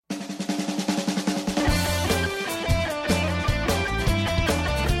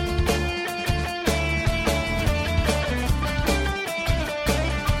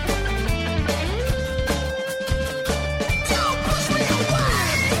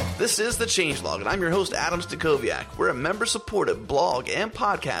This is The Changelog, and I'm your host, Adam Stacoviak. We're a member-supported blog and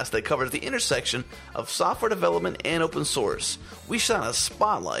podcast that covers the intersection of software development and open source. We shine a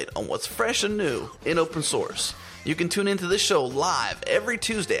spotlight on what's fresh and new in open source. You can tune into this show live every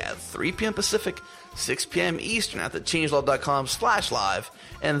Tuesday at 3 p.m. Pacific, 6 p.m. Eastern at thechangelog.com/live.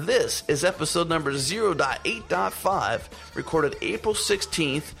 And this is episode number 0.8.5, recorded April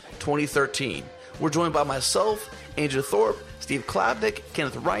 16th, 2013. We're joined by myself, Andrew Thorp, Steve Klabnik,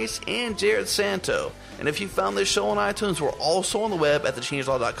 Kenneth, Reitz, and Jerod Santo. And if you found this show on iTunes, we're also on the web at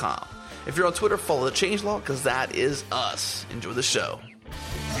thechangelog.com. If you're on Twitter, follow The Changelog, because that is us. Enjoy the show.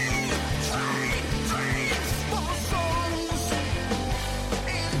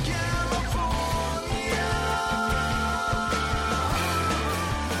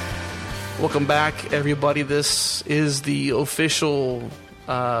 Welcome back, everybody. This is the official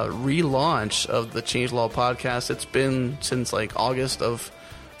relaunch of the Changelog podcast. It's been since like August of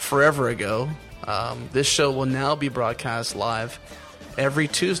forever ago. This show will now be broadcast live every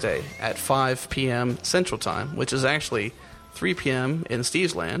Tuesday at 5 p.m. Central Time, which is actually 3 p.m. in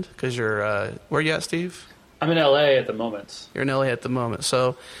Steve's land, because you're, where are you at, Steve? I'm in LA at the moment. You're in LA at the moment.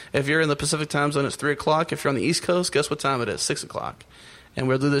 So if you're in the Pacific time zone, it's 3 o'clock. If you're on the East Coast, guess what time it is? 6 o'clock. And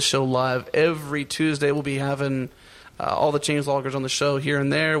we'll do this show live every Tuesday. We'll be having all the changeloggers on the show here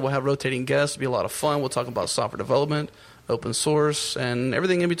and there. We'll have rotating guests. It'll be a lot of fun. We'll talk about software development, open source, and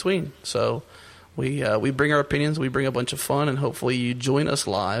everything in between. So we bring our opinions. We bring a bunch of fun, and hopefully you join us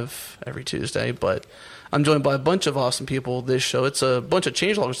live every Tuesday. But I'm joined by a bunch of awesome people this show. It's a bunch of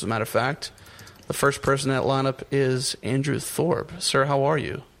changeloggers, as a matter of fact. The first person in that lineup is Andrew Thorp. Sir, how are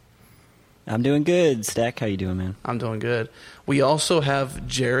you? I'm doing good. Stack, how you doing, man? I'm doing good. We also have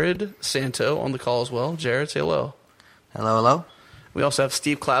Jerod Santo on the call as well. Jerod, say hello. Hello, hello. We also have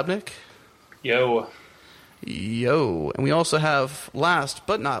Steve Klabnik. Yo. Yo. And we also have, last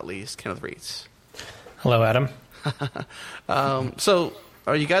but not least, Kenneth Reitz. Hello, Adam. So,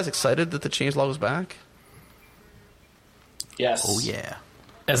 are you guys excited that the changelog is back? Yes. Oh, yeah.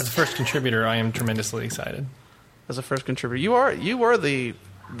 As the first contributor, I am tremendously excited. As a first contributor. You were the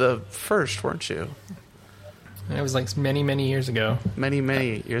first, weren't you? It was like many, many years ago. Many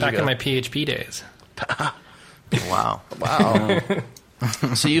years ago. Back in my PHP days. Wow.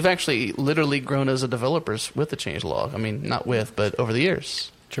 So you've actually literally grown as a developer with the changelog. I mean, not with, but over the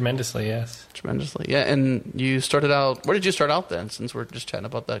years. Tremendously, yes. Tremendously. Yeah, and you started out... Where did you start out then, since we're just chatting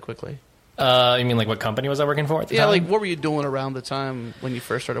about that quickly? You mean like what company was I working for at the time? Yeah, like what were you doing around the time when you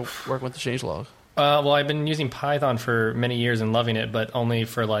first started working with the changelog? Well, I've been using Python for many years and loving it, but only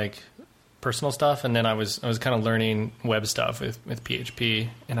for like personal stuff. And then I was kind of learning web stuff with PHP,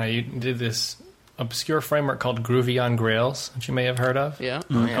 and I did this obscure framework called Groovy on Grails, which you may have heard of. Yeah.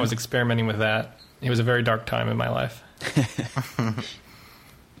 Oh, yeah. I was experimenting with that. It was a very dark time in my life. A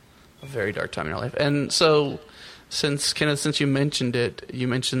very dark time in your life. And so, since you mentioned it, you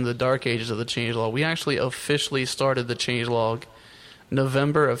mentioned the dark ages of the changelog. We actually officially started the changelog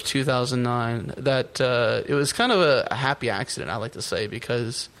November of 2009. That it was kind of a happy accident, I like to say,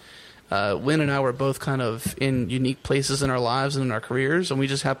 because Lynn and I were both kind of in unique places in our lives and in our careers, and we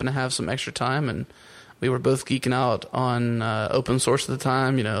just happened to have some extra time, and we were both geeking out on open source at the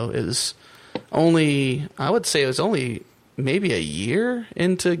time. You know, it was only maybe a year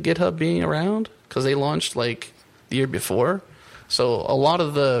into GitHub being around, because they launched like the year before. So a lot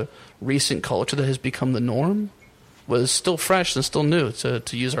of the recent culture that has become the norm was still fresh and still new, to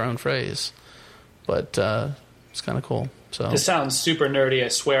use our own phrase. But it's kind of cool. So This sounds super nerdy. I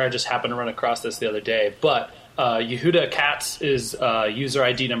swear I just happened to run across this the other day. But Yehuda Katz is user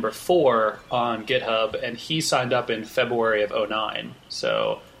ID number 4 on GitHub, and he signed up in February of 2009.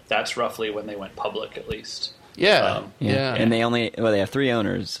 So that's roughly when they went public, at least. Yeah. And they have 3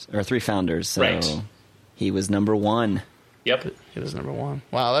 owners, or 3 founders, so right. He was number 1. Yep. He was number 1.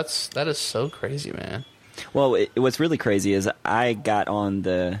 Wow, that is so crazy, man. Well, what's really crazy is I got on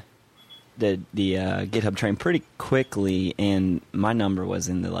the GitHub train pretty quickly, and my number was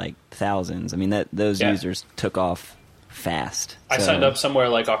in the like thousands. I mean, those users took off fast. I signed up somewhere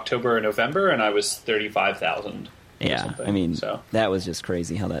like October or November, and I was 35,000. Yeah, I mean, that was just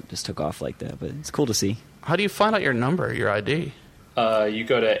crazy how that just took off like that. But it's cool to see. How do you find out your number, your ID? You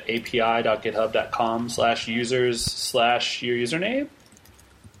go to api.github.com/users/your username,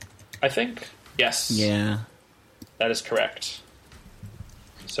 I think. Yes. Yeah. That is correct.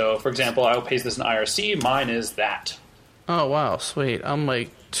 So, for example, I will paste this in IRC. Mine is that. Oh, wow. Sweet. I'm like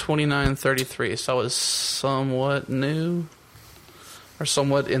 2933, so I was somewhat new, or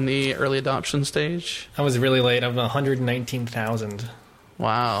somewhat in the early adoption stage. I was really late. I'm 119,000.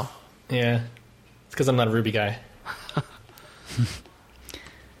 Wow. Yeah. It's because I'm not a Ruby guy.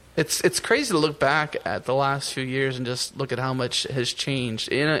 It's crazy to look back at the last few years and just look at how much has changed.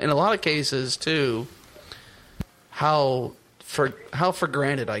 In a lot of cases, too, how for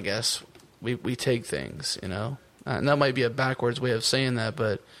granted, I guess, we take things, you know. And that might be a backwards way of saying that,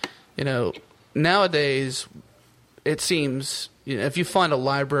 but, you know, nowadays, it seems, you know, if you find a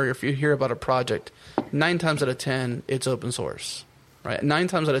library or if you hear about a project, 9 times out of 10, it's open source, right? 9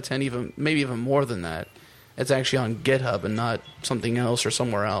 times out of 10, maybe even more than that, it's actually on GitHub and not something else or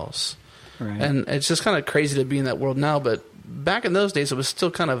somewhere else. Right. And it's just kind of crazy to be in that world now, but back in those days, it was still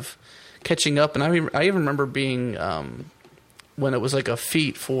kind of catching up. And I even remember being, when it was like a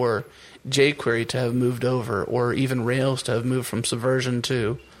feat for jQuery to have moved over, or even Rails to have moved from Subversion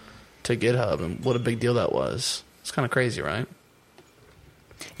to GitHub, and what a big deal that was. It's kind of crazy, right?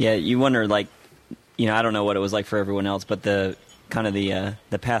 Yeah, you wonder, like, you know, I don't know what it was like for everyone else, but the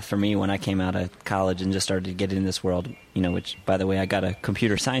path for me when I came out of college and just started to get in this world, you know, which, by the way, I got a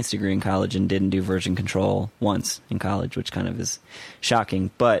computer science degree in college and didn't do version control once in college, which kind of is shocking.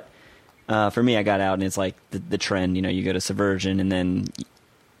 But for me, I got out and it's like the trend, you know, you go to Subversion and then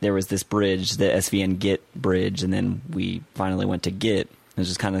there was this bridge, the SVN Git bridge, and then we finally went to Git. It was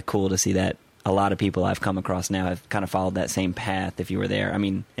just kind of cool to see that a lot of people I've come across now have kind of followed that same path if you were there. I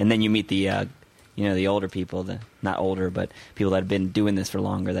mean, and then you meet the you know, the older people, not older, but people that have been doing this for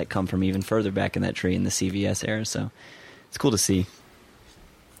longer that come from even further back in that tree in the CVS era. So it's cool to see.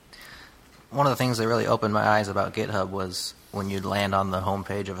 One of the things that really opened my eyes about GitHub was when you'd land on the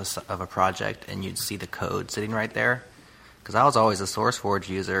homepage of a project and you'd see the code sitting right there. Because I was always a SourceForge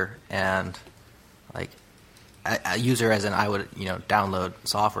user, and like a user as in I would, you know, download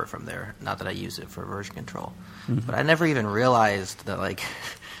software from there. Not that I use it for version control. Mm-hmm. But I never even realized that, like,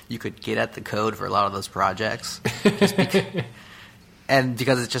 you could get at the code for a lot of those projects, because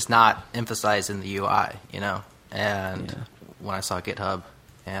it's just not emphasized in the UI, you know. And when I saw GitHub,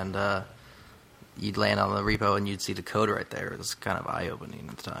 and you'd land on the repo and you'd see the code right there, it was kind of eye-opening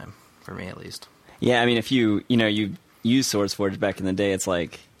at the time, for me at least. Yeah, I mean, if you used SourceForge back in the day, it's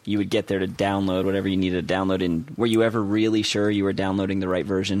like you would get there to download whatever you needed to download. And were you ever really sure you were downloading the right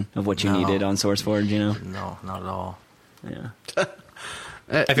version of what you needed on SourceForge? You know, no, not at all. Yeah.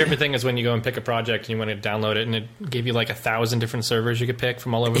 My favorite thing is when you go and pick a project and you want to download it, and it gave you like 1,000 different servers you could pick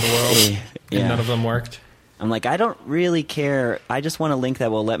from all over the world, and none of them worked. I'm like, I don't really care. I just want a link that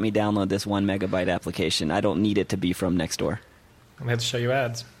will let me download this 1 megabyte application. I don't need it to be from next door. I'm going to have to show you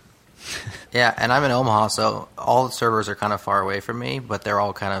ads. Yeah, and I'm in Omaha, so all the servers are kind of far away from me, but they're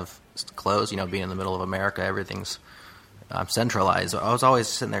all kind of close. You know, being in the middle of America, everything's centralized. I was always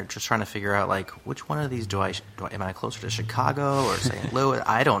sitting there just trying to figure out, like, which one of these do I am I closer to Chicago or St. Louis?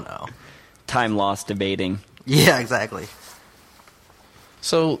 I don't know. Time lost debating. Yeah, exactly.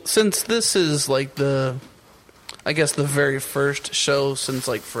 So since this is like the very first show since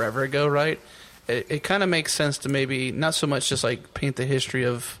like forever ago, right? It kind of makes sense to maybe not so much just like paint the history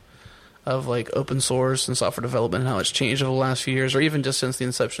of like open source and software development and how it's changed over the last few years, or even just since the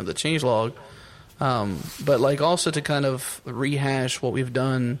inception of the changelog. But like also to kind of rehash what we've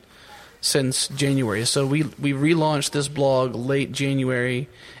done since January. So we relaunched this blog late January.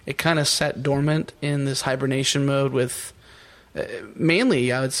 It kind of sat dormant in this hibernation mode with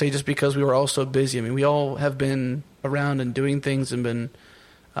mainly, I would say, just because we were all so busy. I mean, we all have been around and doing things and been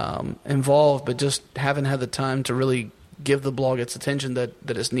involved, but just haven't had the time to really give the blog its attention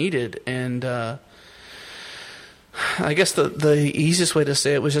that is needed. And I guess the easiest way to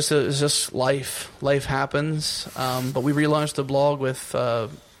say it was just life. Life happens. But we relaunched the blog with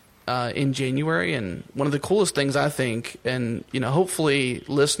in January, and one of the coolest things, I think, and you know, hopefully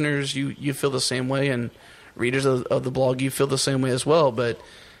listeners, you feel the same way, and readers of the blog, you feel the same way as well. But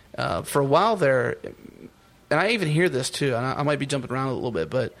for a while there, and I even hear this too, and I might be jumping around a little bit,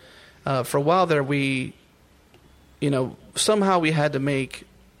 but for a while there, we, you know, somehow we had to make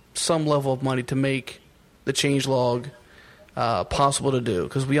some level of money to make the changelog possible to do,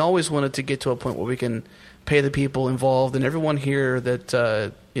 because we always wanted to get to a point where we can pay the people involved and everyone here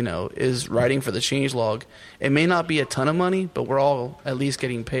that you know, is writing for the changelog. It may not be a ton of money, but we're all at least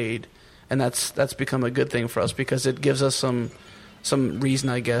getting paid, and that's become a good thing for us because it gives us some reason,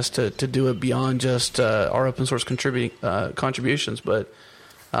 I guess, to do it beyond just our open source contributions. But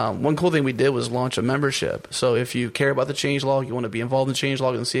one cool thing we did was launch a membership. So if you care about the changelog, you want to be involved in the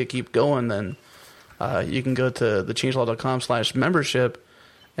changelog and see it keep going, then you can go to thechangelog.com/membership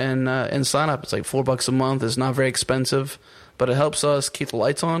and sign up. It's like $4 a month. It's not very expensive, but it helps us keep the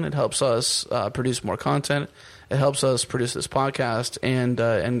lights on. It helps us produce more content. It helps us produce this podcast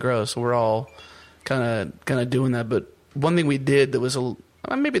and grow. So we're all kind of doing that. But one thing we did that was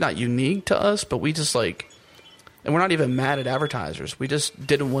maybe not unique to us, but we just like and we're not even mad at advertisers. We just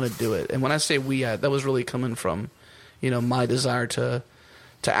didn't want to do it. And when I say we, that was really coming from, my desire to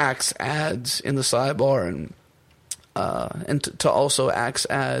axe ads in the sidebar and to also axe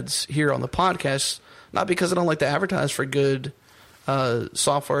ads here on the podcast, not because I don't like to advertise for good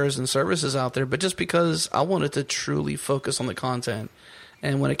softwares and services out there, but just because I wanted to truly focus on the content.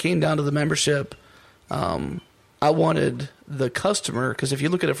 And when it came down to the membership, I wanted the customer, because if you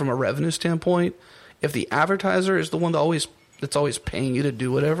look at it from a revenue standpoint, if the advertiser is the one that's always paying you to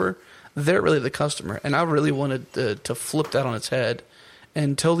do whatever, they're really the customer. And I really wanted to flip that on its head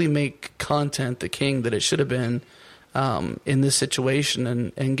and totally make content the king that it should have been in this situation,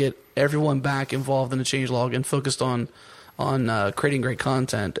 and get everyone back involved in the changelog and focused on creating great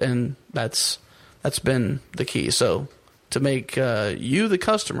content. And that's been the key. So to make you the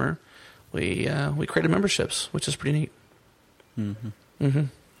customer, we created memberships, which is pretty neat. Mm-hmm. Mm-hmm.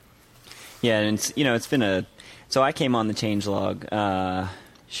 Yeah, and it's been so I came on the changelog, I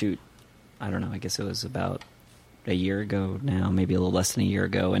don't know, I guess it was about a year ago now, maybe a little less than a year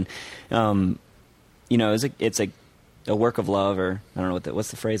ago, and it's a work of love, or I don't know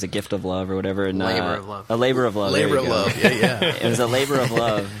what's the phrase, a gift of love or whatever, and labor of love. A labor of love. Labor of love. Yeah. It was a labor of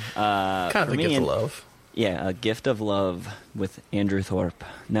love. Kind of a gift of love. Yeah, a gift of love with Andrew Thorp.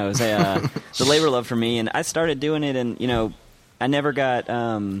 No, it was the labor of love for me, and I started doing it, and I never got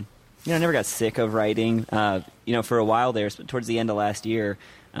I never got sick of writing. For a while there, towards the end of last year,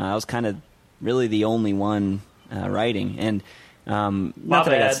 I was kind of really the only one writing, and not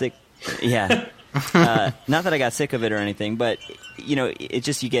that I got sick. Yeah. Not that I got sick of it or anything, but it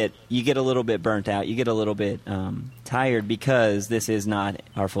just you get a little bit burnt out, you get a little bit tired, because this is not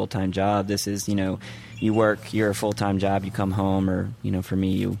our full-time job. This is you work your full-time job, you come home, or for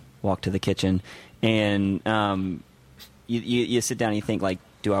me, you walk to the kitchen, and you sit down and you think, like,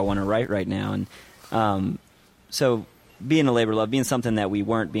 do I want to write right now? And so being a labor of love, being something that we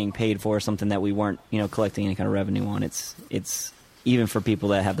weren't being paid for, something that we weren't collecting any kind of revenue on, it's even for people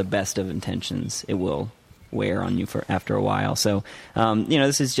that have the best of intentions, it will wear on you after a while. So,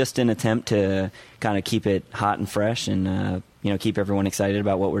 this is just an attempt to kind of keep it hot and fresh, and keep everyone excited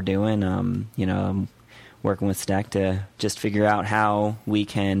about what we're doing. I'm working with Stack to just figure out how we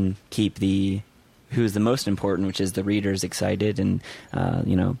can keep who's the most important, which is the readers, excited, and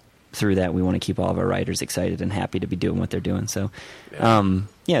through that we want to keep all of our writers excited and happy to be doing what they're doing. So, so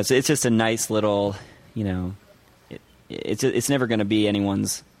it's just a nice little, It's never going to be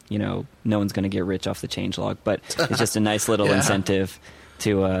anyone's, no one's going to get rich off the changelog, but it's just a nice little incentive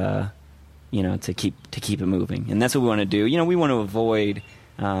to, to keep it moving. And that's what we want to do. We want to avoid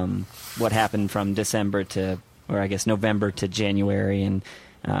what happened from November to January, and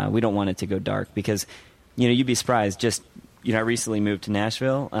we don't want it to go dark, because, you'd be surprised. Just, I recently moved to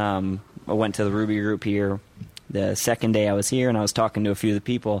Nashville. I went to the Ruby group here the second day I was here, and I was talking to a few of the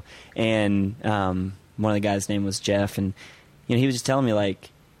people, and one of the guys' name was Jeff, and he was just telling me, like,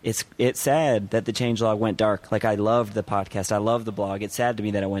 it's sad that the changelog went dark. Like, I loved the podcast, I loved the blog. It's sad to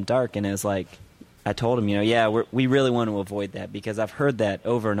me that it went dark, and it was like, I told him, we really want to avoid that, because I've heard that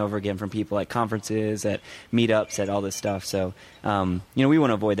over and over again from people at conferences, at meetups, at all this stuff. So, we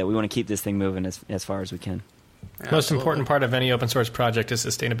want to avoid that. We want to keep this thing moving as far as we can. Absolutely. Most important part of any open source project is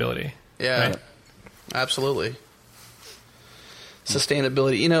sustainability. Yeah, right? Absolutely.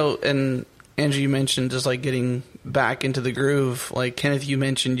 Sustainability, and Andrew, you mentioned just like getting back into the groove. Like, Kenneth, you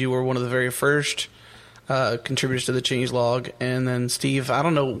mentioned you were one of the very first contributors to the changelog, and then Steve, I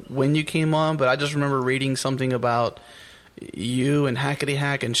don't know when you came on, but I just remember reading something about you and Hackety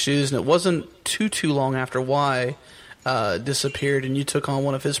Hack and Shoes, and it wasn't too long after Y disappeared, and you took on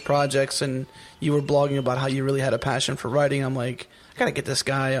one of his projects, and you were blogging about how you really had a passion for writing. I'm like, I gotta get this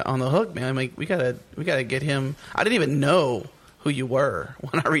guy on the hook, man. I'm like, we gotta get him. I didn't even know who you were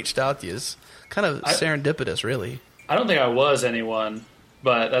when I reached out to you. It's kind of serendipitous, really. I don't think I was anyone,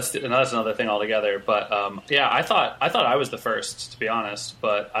 but that's another thing altogether. But I thought I was the first, to be honest.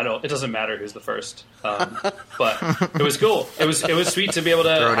 But it doesn't matter who's the first. But it was cool. It was sweet to be able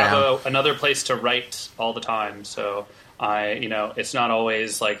to have another place to write all the time. So it's not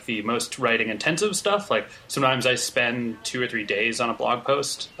always like the most writing intensive stuff. Like, sometimes I spend 2 or 3 days on a blog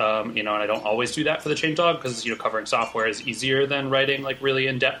post, and I don't always do that for the changelog, because covering software is easier than writing like really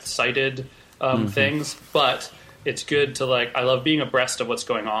in-depth cited things. But it's good to I love being abreast of what's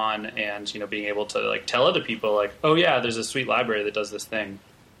going on, and being able to tell other people oh yeah, there's a sweet library that does this thing.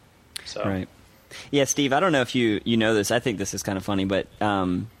 So right, yeah, Steve. I don't know if you know this. I think this is kind of funny, but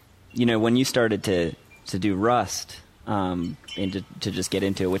when you started to do Rust, and to just get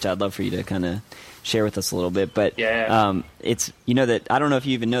into it, which I'd love for you to kind of share with us a little bit. But it's, that I don't know if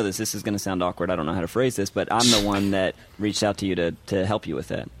you even know this. This is going to sound awkward. I don't know how to phrase this, but I'm the one that reached out to you to help you with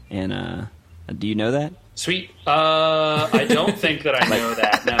that. And do you know that? Sweet. I don't think that I know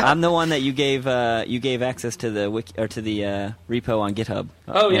that. No. I'm the one that you gave access to the wiki, or to the repo on GitHub.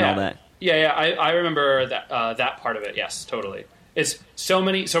 And all that. Yeah. I remember that part of it. Yes, totally. It's so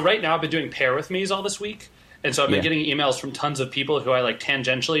many. So right now I've been doing pair with me's all this week, and so I've been getting emails from tons of people who I like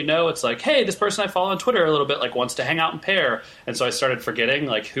tangentially know. It's like, hey, this person I follow on Twitter a little bit like wants to hang out and pair, and so I started forgetting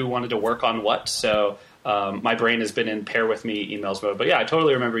like who wanted to work on what. So my brain has been in pair with me emails mode. But yeah, I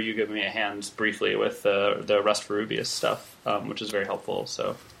totally remember you giving me a hand briefly with the Rust for Rubyist stuff, which is very helpful.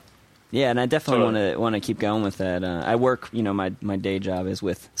 So. Yeah, and I definitely want to keep going with that. I work, my day job is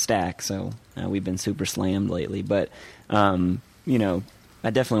with Stack, so we've been super slammed lately. But I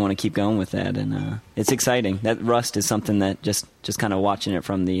definitely want to keep going with that, and it's exciting. That Rust is something that just kind of watching it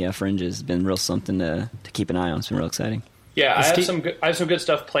from the fringes has been real something to keep an eye on. It's been real exciting. Yeah, I have some good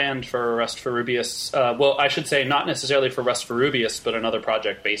stuff planned for Rust for Rubyists. Well, I should say not necessarily for Rust for Rubyists, but another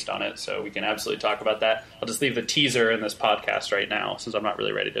project based on it. So we can absolutely talk about that. I'll just leave the teaser in this podcast right now, since I'm not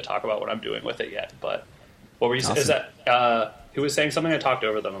really ready to talk about what I'm doing with it yet. But what were you saying? Is that who was saying something? I talked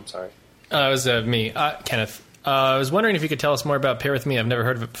over them. I'm sorry. It was me, Kenneth. I was wondering if you could tell us more about Pair With Me. I've never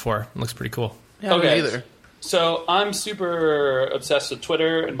heard of it before. It looks pretty cool. Yeah, okay. Me either. So I'm super obsessed with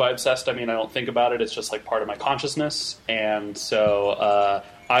Twitter, and by obsessed I mean I don't think about it. It's just like part of my consciousness. And so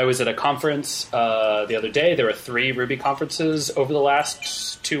I was at a conference the other day. There were 3 Ruby conferences over the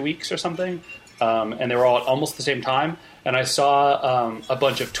last 2 weeks or something, and they were all at almost the same time. And I saw a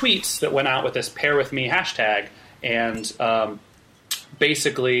bunch of tweets that went out with this Pair With Me hashtag, and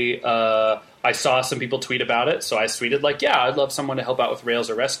basically I saw some people tweet about it, so I tweeted like, yeah, I'd love someone to help out with Rails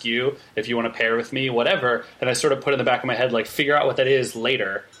or Rescue if you want to pair with me, whatever. And I sort of put in the back of my head, like, figure out what that is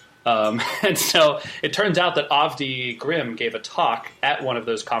later. And so it turns out that Avdi Grimm gave a talk at one of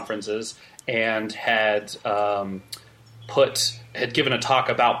those conferences and had given a talk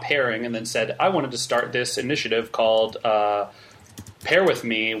about pairing, and then said, I wanted to start this initiative called Pair With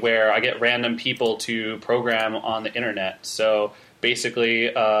Me, where I get random people to program on the internet. So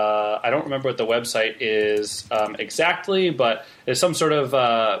basically, I don't remember what the website is exactly, but there's some sort of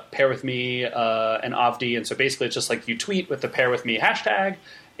Pair With Me and Avdi, and so basically it's just like you tweet with the Pair With Me hashtag,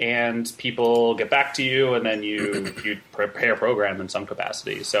 and people get back to you, and then you pair program in some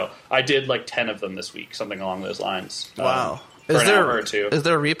capacity. So I did like 10 of them this week, something along those lines. Wow. For an hour or two. Is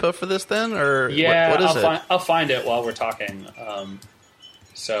there a repo for this then, or yeah, what is it? I'll find it while we're talking.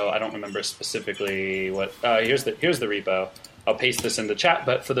 So I don't remember specifically what. Here's the repo. I'll paste this in the chat,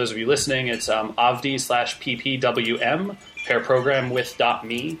 but for those of you listening, it's avdi/ppwm, pair program with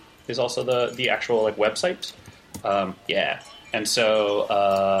 .me is also the actual like website. And so,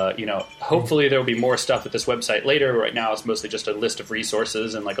 hopefully there will be more stuff at this website later. Right now it's mostly just a list of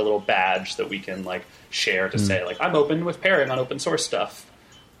resources and like a little badge that we can like share to say like, I'm open with pairing on open source stuff.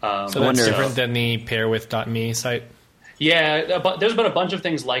 So that's different than the pair with .me site? Yeah, but there's been a bunch of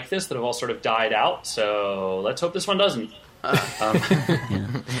things like this that have all sort of died out. So let's hope this one doesn't.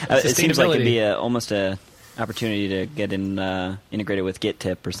 It seems like it'd be almost a opportunity to get integrated with Git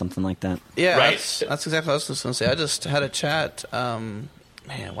tip or something like that. Yeah, right. That's exactly what I was just going to say. I just had a chat. Why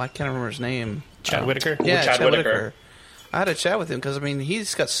can't I remember his name? Chad Whitaker? Yeah, Chad Whitaker. I had a chat with him because,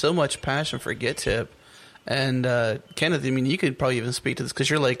 he's got so much passion for Git tip. And Kenneth, you could probably even speak to this because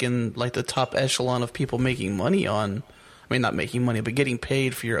you're like in like the top echelon of people making money on, not making money, but getting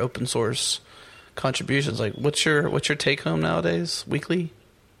paid for your open source contributions. Like, what's your take home nowadays, weekly?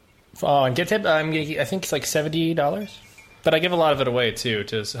 On GitHub, I think it's like $70, but I give a lot of it away too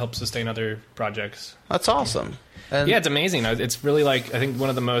to help sustain other projects. That's awesome. And yeah, it's amazing. It's really like I think one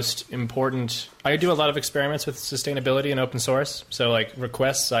of the most important. I do a lot of experiments with sustainability and open source. So like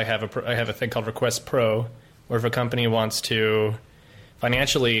requests, I have a thing called Request Pro, where if a company wants to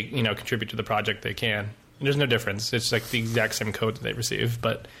financially contribute to the project, they can. And there's no difference. It's like the exact same code that they receive,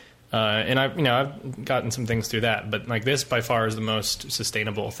 but. And I've gotten some things through that, but like this by far is the most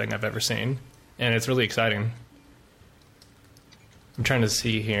sustainable thing I've ever seen, and it's really exciting. I'm trying to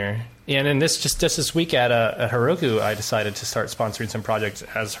see here, and then just this week at Heroku, I decided to start sponsoring some projects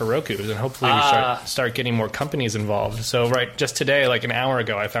as Heroku's, and hopefully we start getting more companies involved. So just today, like an hour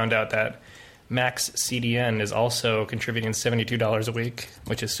ago, I found out that Max CDN is also contributing $72 a week,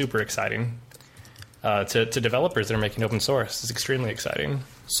 which is super exciting. To developers that are making open source. It's extremely exciting.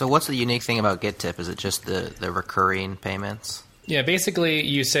 So what's the unique thing about Git tip? Is it just the recurring payments? Yeah, basically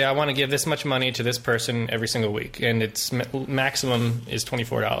you say, I want to give this much money to this person every single week, and its maximum is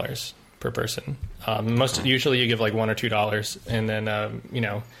 $24. per person. Usually you give like $1 or $2, and then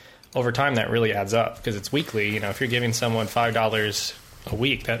over time that really adds up because it's weekly. If you're giving someone $5 a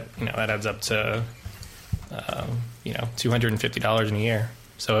week, that adds up to $250 in a year.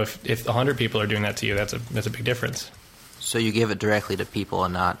 So if 100 people are doing that to you, that's a big difference. So you give it directly to people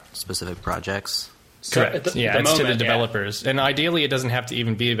and not specific projects? Correct. It's to the developers. And ideally, it doesn't have to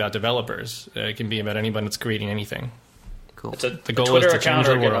even be about developers. It can be about anyone that's creating anything. Cool. It's the goal Twitter is to account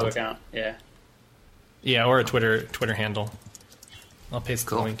change or the a GitHub world. account. Yeah. Yeah, or a Twitter handle. I'll paste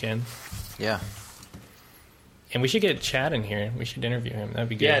the link in. Yeah. And we should get Chad in here. We should interview him. That'd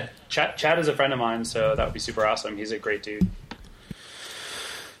be good. Yeah, Chad is a friend of mine, so that would be super awesome. He's a great dude.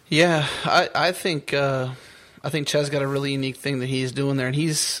 Yeah, I think Chad's got a really unique thing that he's doing there, and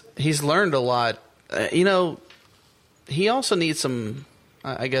he's learned a lot. He also needs some.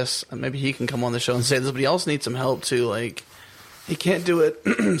 I guess maybe he can come on the show and say this, but he also needs some help too. Like he can't do it.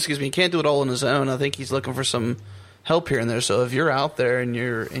 Excuse me, he can't do it all on his own. I think he's looking for some help here and there. So if you're out there and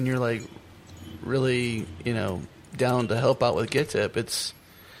you're like really down to help out with GitTip,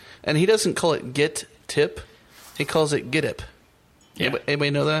 and he doesn't call it Git Tip, he calls it GitIp. Yeah.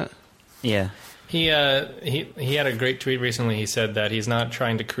 Anybody know that? Yeah. He had a great tweet recently. He said that he's not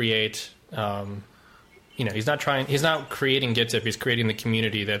trying to create, he's not creating GitTip. He's creating the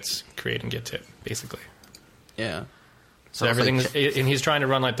community that's creating GitTip, basically. Yeah. So everything, and he's trying to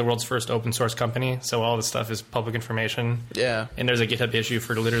run like the world's first open source company. So all this stuff is public information. Yeah. And there's a GitHub issue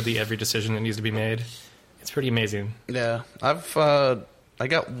for literally every decision that needs to be made. It's pretty amazing. Yeah. I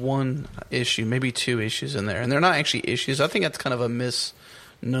got one issue, maybe two issues in there, and they're not actually issues. I think that's kind of a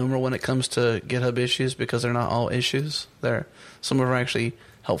misnomer when it comes to GitHub issues because they're not all issues. Some of them are actually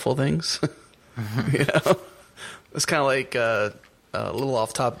helpful things. It's kind of like a little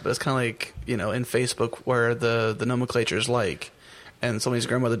off topic, but it's kind of like in Facebook where the nomenclature is like, and somebody's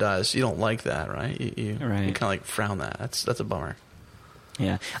grandmother dies. You don't like that, right? You kind of like frown that. That's a bummer.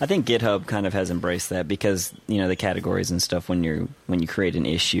 Yeah, I think GitHub kind of has embraced that because the categories and stuff when you create an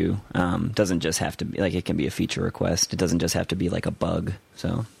issue doesn't just have to be like it can be a feature request. It doesn't just have to be like a bug.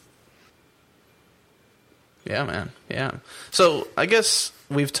 So yeah, man, yeah. So I guess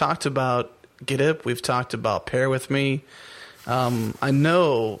we've talked about GitHub. We've talked about Pair With Me. I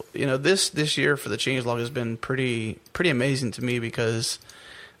know this year for the changelog has been pretty amazing to me because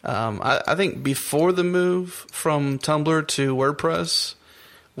I think before the move from Tumblr to WordPress,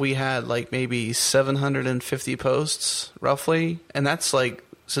 we had like maybe 750 posts roughly, and that's like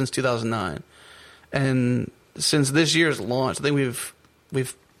since 2009. And since this year's launch, I think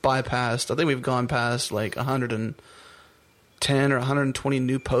we've bypassed. I think we've gone past like 110 or 120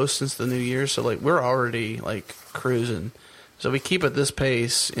 new posts since the new year. So like we're already like cruising. So we keep at this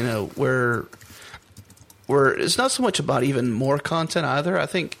pace. We're it's not so much about even more content either. I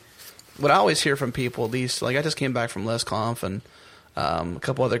think what I always hear from people, at least like I just came back from LessConf and a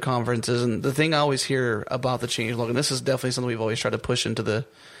couple other conferences, and the thing I always hear about the changelog, and this is definitely something we've always tried to push into the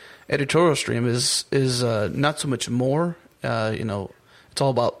editorial stream, is not so much more. It's all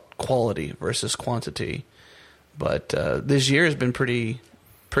about quality versus quantity. But this year has been pretty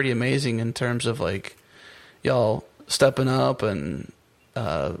amazing in terms of like y'all stepping up, and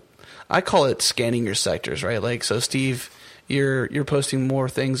I call it scanning your sectors, right? Like so, Steve, you're posting more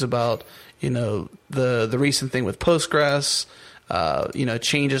things about the recent thing with Postgres.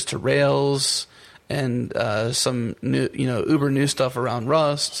 Changes to Rails and some new, uber new stuff around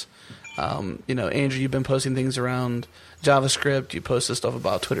Rust. Andrew, you've been posting things around JavaScript. You posted stuff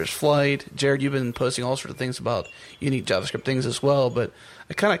about Twitter's flight. Jerod, you've been posting all sorts of things about unique JavaScript things as well. But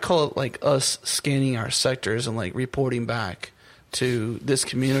I kind of call it like us scanning our sectors and like reporting back to this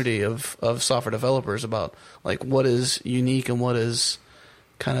community of software developers about like what is unique and what is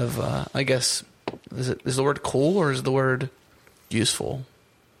kind of I guess is the word cool or is the word useful?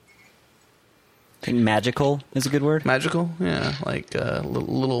 I think magical is a good word. Magical, yeah, like a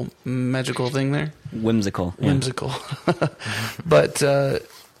little magical thing there. Whimsical, yeah. Whimsical. But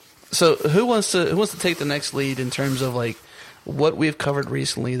so who wants to take the next lead in terms of like what we've covered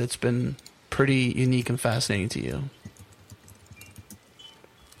recently that's been pretty unique and fascinating to you?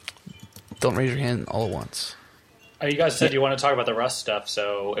 Don't raise your hand all at once. You guys said you want to talk about the Rust stuff,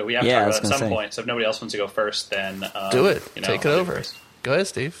 so we have to talk about it at some point. So if nobody else wants to go first, then do it. Take it over. Go ahead,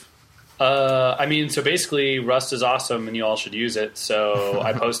 Steve. So basically, Rust is awesome, and you all should use it. So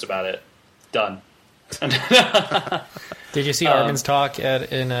I post about it. Done. Did you see Armin's talk at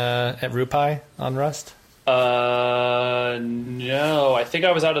RuPi on Rust? No, I think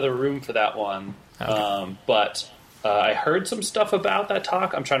I was out of the room for that one. Okay. But I heard some stuff about that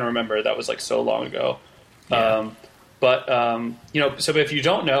talk. I'm trying to remember. That was like so long ago. Yeah. But, so if you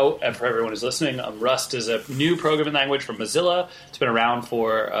don't know, and for everyone who's listening, Rust is a new programming language from Mozilla. It's been around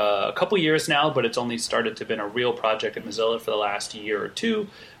for a couple years now, but it's only started to been a real project at Mozilla for the last year or two.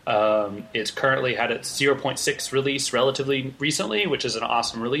 It's currently had its 0.6 release relatively recently, which is an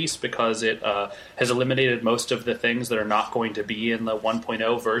awesome release because it has eliminated most of the things that are not going to be in the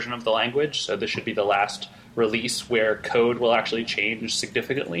 1.0 version of the language. So this should be the last release where code will actually change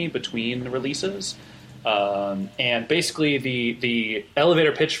significantly between releases. And basically the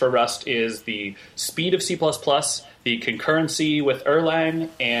elevator pitch for Rust is the speed of C++, the concurrency with Erlang,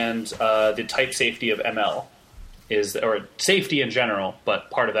 and the type safety of ML. Or safety in general,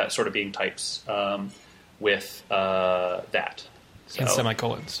 but part of that sort of being types with that. So, and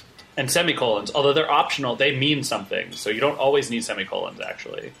semicolons. And semicolons, although they're optional, they mean something. So you don't always need semicolons,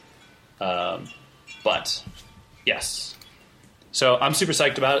 actually. But, yes. So I'm super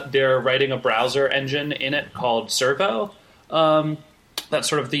psyched about it. They're writing a browser engine in it called Servo. That's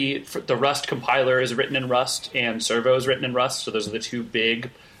sort of the Rust compiler is written in Rust, and Servo is written in Rust. So those are the two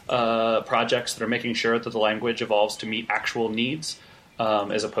big projects that are making sure that the language evolves to meet actual needs,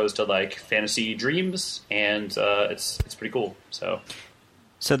 as opposed to like fantasy dreams, and it's pretty cool. So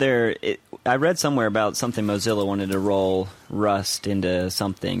I read somewhere about something Mozilla wanted to roll Rust into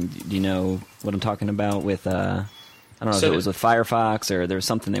something. Do you know what I'm talking about? With I don't know if it was with Firefox or there was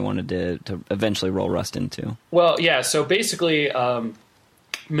something they wanted to eventually roll Rust into. Well, yeah. So basically,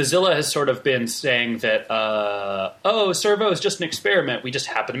 Mozilla has sort of been saying that, Servo is just an experiment. We just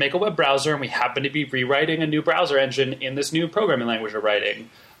happen to make a web browser, and we happen to be rewriting a new browser engine in this new programming language we're writing.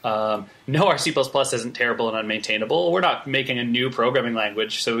 No, our C++ isn't terrible and unmaintainable. We're not making a new programming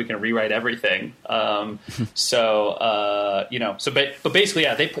language so we can rewrite everything. But basically,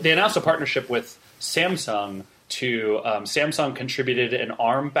 yeah, they announced a partnership with Samsung to Samsung contributed an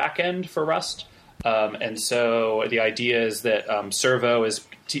ARM backend for Rust. And so the idea is that Servo is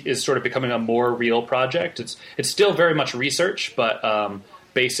sort of becoming a more real project. It's still very much research, but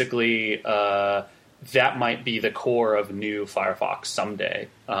basically that might be the core of new Firefox someday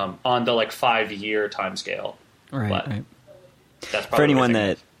on the 5-year timescale. Right. That's for anyone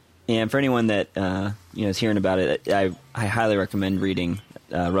that is hearing about it, I highly recommend reading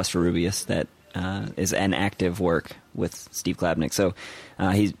Rust for Rubyists. That is an active work with Steve Klabnik. So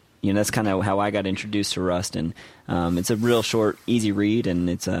he's. That's kind of how I got introduced to Rust, and it's a real short, easy read, and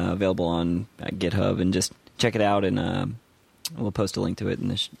it's available on GitHub, and just check it out, and we'll post a link to it in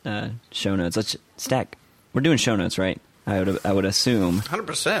the show notes. We're doing show notes, right? I would assume.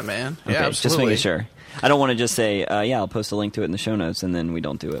 100%, man. Okay, Yeah, absolutely. Just making sure. I don't want to just say, I'll post a link to it in the show notes, and then we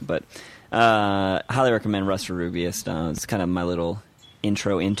don't do it. But highly recommend Rust for Rubyists. It's kind of my little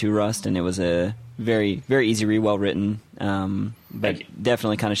intro into Rust, and it was a very, very easy read, well written, but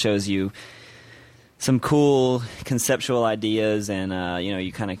definitely kind of shows you some cool conceptual ideas, and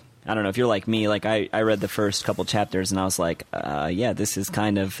you kind of, I don't know if you're like me, I read the first couple chapters and I was like, this is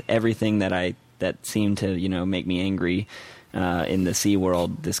kind of everything that seemed to make me angry in the C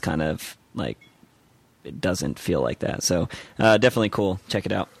world. This kind of it doesn't feel like that. So definitely cool. Check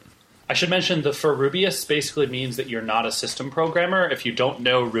it out. I should mention the for Rubyists basically means that you're not a system programmer. If you don't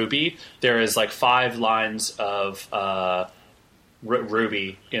know Ruby, there is 5 lines of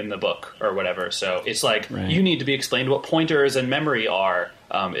Ruby in the book or whatever. So it's You need to be explained what pointers and memory are,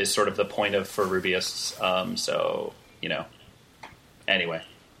 is sort of the point of for Rubbyists. Anyway.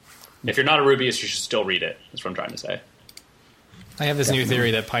 If you're not a Rubyist, you should still read it. That's what I'm trying to say. I have this new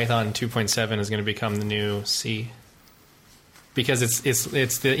theory that Python 2.7 is going to become the new C. Because it's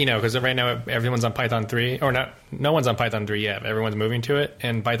the because right now everyone's on Python 3 or not, no one's on Python 3 yet. Everyone's moving to it,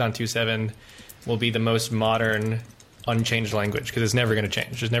 and Python 2.7 will be the most modern, unchanged language because it's never going to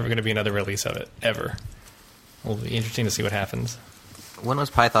change. There's never going to be another release of it ever. It'll be interesting to see what happens. When was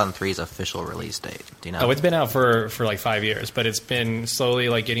Python 3's official release date? Do you know? Oh, it's been out for 5 years, but it's been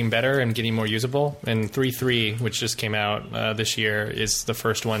slowly getting better and getting more usable. And 3.3, which just came out this year, is the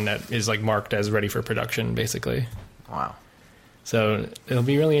first one that is marked as ready for production, basically. Wow. So it'll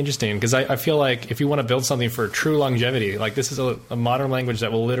be really interesting because I feel like if you want to build something for true longevity, this is a modern language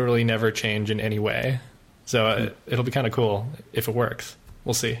that will literally never change in any way. So it'll be kind of cool if it works.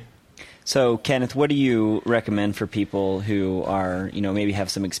 We'll see. So, Kenneth, what do you recommend for people who are, maybe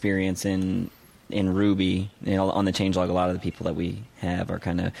have some experience in Ruby? On the changelog, a lot of the people that we have are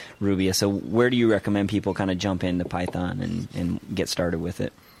kind of Ruby. So where do you recommend people kind of jump into Python and get started with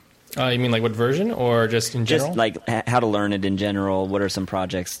it? You mean what version or just in general? Just how to learn it in general. What are some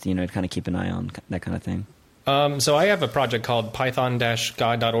projects, to kind of keep an eye on, that kind of thing? So I have a project called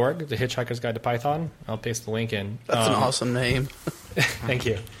python-guide.org, The Hitchhiker's Guide to Python. I'll paste the link in. That's an awesome name. Thank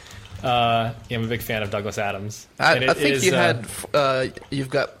you. I'm a big fan of Douglas Adams. I think you had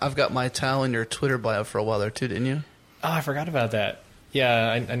I've got my towel in your Twitter bio for a while there too, didn't you? Oh, I forgot about that.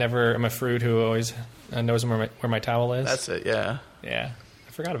 Yeah, I'm a fruit who always knows where my towel is. That's it. Yeah. Yeah,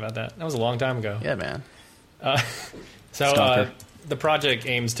 I forgot about that. That was a long time ago. Yeah, man. The project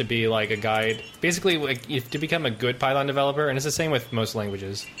aims to be like a guide, basically, like to become a good Python developer, and it's the same with most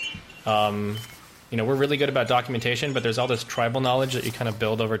languages. We're really good about documentation, but there's all this tribal knowledge that you kind of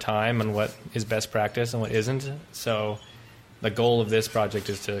build over time on what is best practice and what isn't. So the goal of this project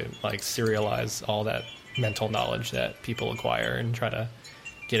is to like serialize all that mental knowledge that people acquire and try to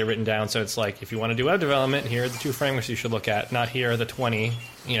get it written down. So it's like, if you want to do web development, here are the 2 frameworks you should look at. Not here are the 20.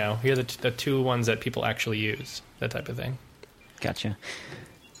 Here are the 2 ones that people actually use. That type of thing. Gotcha.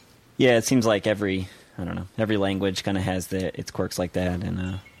 Yeah, it seems like every language kind of has its quirks like that,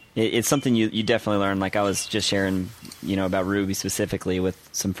 and it's something you definitely learn. Like I was just sharing, about Ruby specifically with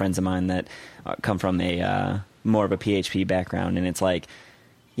some friends of mine that come from a more of a PHP background, and it's like,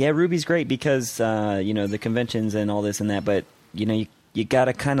 yeah, Ruby's great because the conventions and all this and that, but you got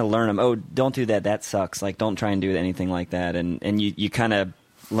to kind of learn them. Oh, don't do that. That sucks. Like, don't try and do anything like that, and you kind of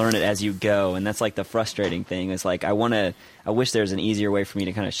learn it as you go, and that's like the frustrating thing. It's like I wish there's an easier way for me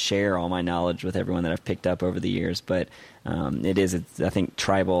to kind of share all my knowledge with everyone that I've picked up over the years, but I think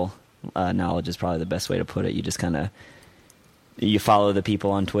tribal knowledge is probably the best way to put it. You just kind of you follow the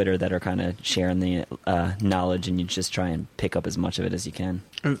people on Twitter that are kind of sharing the knowledge, and you just try and pick up as much of it as you can.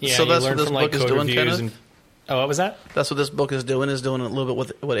 Yeah, so that's what this book is doing, Kenneth? What was that? That's what this book is doing a little bit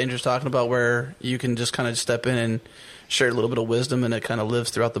with what Andrew's talking about, where you can just kind of step in and share a little bit of wisdom, and it kind of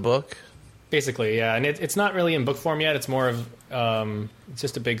lives throughout the book. Basically, yeah, and it's not really in book form yet. It's more of it's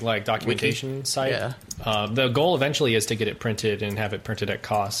just a big like documentation site. Yeah. The goal eventually is to get it printed and have it printed at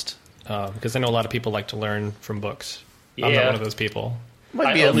cost, because I know a lot of people like to learn from books. Yeah. I'm not one of those people.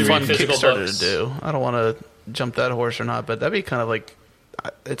 Might be a fun Kickstarter to do. I don't want to jump that horse or not, but that'd be kind of like,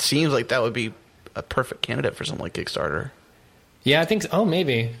 it seems like that would be a perfect candidate for something like Kickstarter. Yeah, I think. Oh,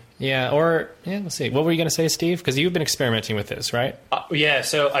 maybe. Yeah, let's see. What were you going to say, Steve? Because you've been experimenting with this, right? Yeah,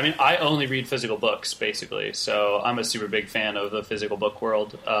 so, I only read physical books, basically. So I'm a super big fan of the physical book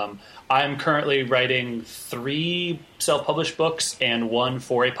world. I'm currently writing 3 self-published books and 1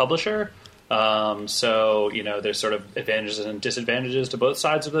 for a publisher. There's sort of advantages and disadvantages to both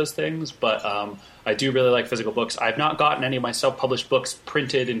sides of those things. But I do really like physical books. I've not gotten any of my self-published books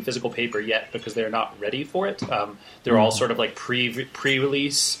printed in physical paper yet because they're not ready for it. They're all sort of like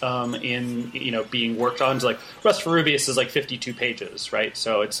pre-release being worked on. So like Rust for Rubyus is like 52 pages, right?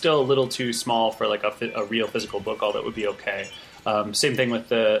 So it's still a little too small for like a real physical book, although it would be okay. Same thing with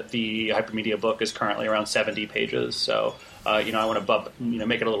the Hypermedia book is currently around 70 pages. So I want to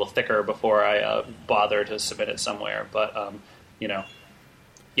make it a little thicker before I bother to submit it somewhere. But yeah.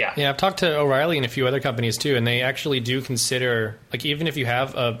 Yeah, I've talked to O'Reilly and a few other companies too, and they actually do consider, like, even if you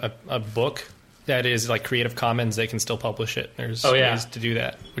have a book that is like Creative Commons, they can still publish it. There's ways to do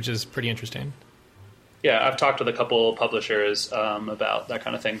that, which is pretty interesting. Yeah, I've talked with a couple publishers about that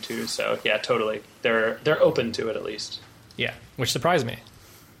kind of thing too. So yeah, totally, they're open to it at least. Yeah, which surprised me.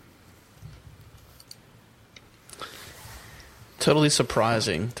 Totally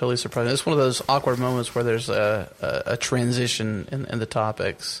surprising. It's one of those awkward moments where there's a transition in the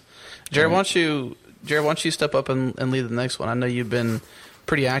topics. Jerod, why don't you step up and lead the next one? I know you've been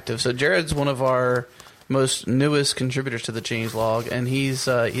pretty active. So Jerod's one of our most newest contributors to the Changelog, and he's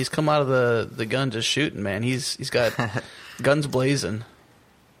come out of the gun just shooting, man. He's got guns blazing.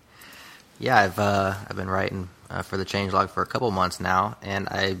 Yeah, I've been writing for the Changelog for a couple months now, and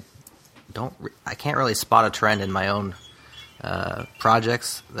I can't really spot a trend in my own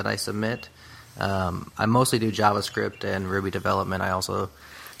projects that I submit. I mostly do JavaScript and Ruby development. I also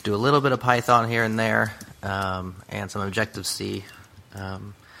do a little bit of Python here and there, and some Objective-C.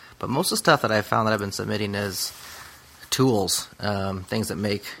 But most of the stuff that I found that I've been submitting is tools, things that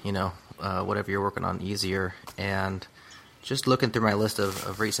make whatever you're working on easier. And just looking through my list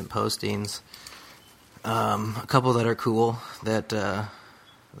of recent postings, a couple that are cool that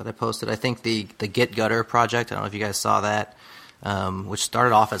I posted. I think the Git Gutter project. I don't know if you guys saw that. Which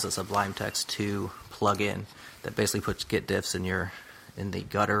started off as a Sublime Text 2 plugin that basically puts Git diffs in the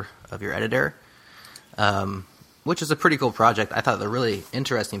gutter of your editor, which is a pretty cool project. I thought the really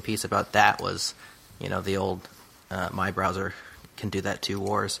interesting piece about that was, the old my browser can do that too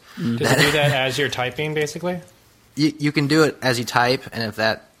wars. Does it do that as you're typing, basically? You can do it as you type, and if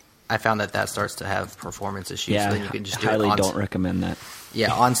I found that starts to have performance issues. Yeah, so then you can just do highly don't recommend that.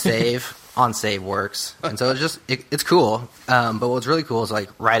 Yeah, on save. On save works, and so it's cool. But what's really cool is like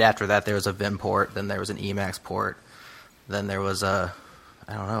right after that there was a Vim port, then there was an Emacs port, then there was a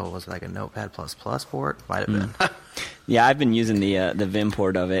I don't know, was it like a Notepad++ port? Might have been. Yeah, I've been using the Vim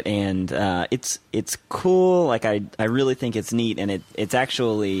port of it, and it's cool. Like I really think it's neat, and it's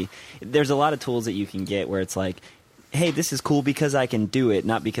actually, there's a lot of tools that you can get where it's like, hey, this is cool because I can do it,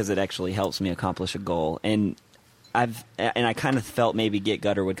 not because it actually helps me accomplish a goal. And I kind of felt maybe Git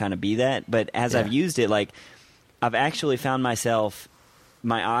Gutter would kind of be that, but as I've used it, like I've actually found myself,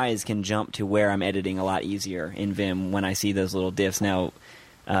 my eyes can jump to where I'm editing a lot easier in Vim when I see those little diffs. Now,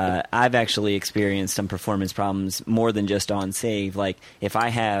 I've actually experienced some performance problems more than just on save. Like if I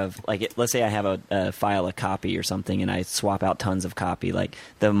have, like let's say I have a file, a copy or something, and I swap out tons of copy. Like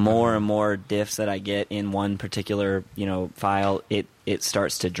the more and more diffs that I get in one particular file, it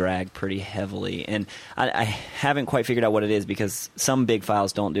starts to drag pretty heavily. And I haven't quite figured out what it is because some big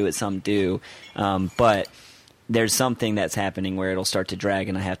files don't do it, some do, but there's something that's happening where it'll start to drag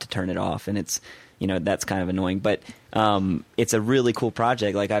and I have to turn it off, and it's that's kind of annoying. But it's a really cool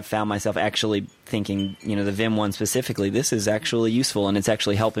project. Like I've found myself actually thinking, the Vim one specifically, this is actually useful and it's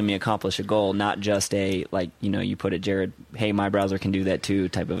actually helping me accomplish a goal, not just a you put it, Jerod, hey, my browser can do that too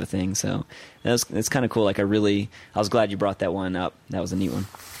type of a thing. So it's kind of cool. Like I was glad you brought that one up. That was a neat one.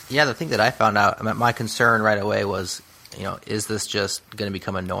 Yeah, the thing that I found out, my concern right away was, is this just going to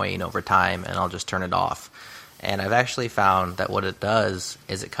become annoying over time and I'll just turn it off? And I've actually found that what it does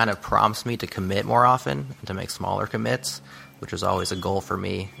is it kind of prompts me to commit more often and to make smaller commits, which is always a goal for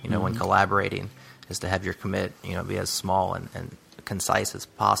me, when collaborating, is to have your commit, be as small and concise as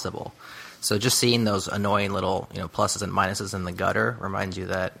possible. So just seeing those annoying little, pluses and minuses in the gutter reminds you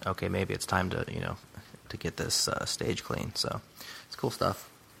that, okay, maybe it's time to, to get this stage clean. So it's cool stuff.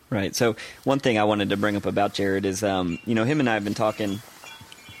 Right. So one thing I wanted to bring up about Jerod is, him and I have been talking.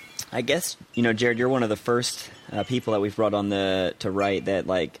 I guess, Jerod, you're one of the first people that we've brought on to write that,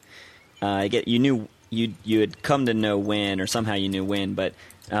 you had come to know Win, or somehow you knew Win, but,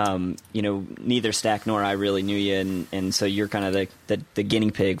 neither Stack nor I really knew you, and so you're kind of the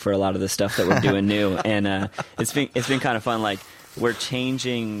guinea pig for a lot of the stuff that we're doing new. And it's been kind of fun. Like, we're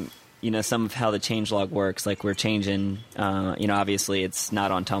changing, some of how the changelog works. Like, we're changing, obviously it's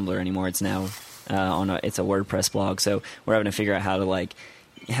not on Tumblr anymore. It's now it's a WordPress blog. So we're having to figure out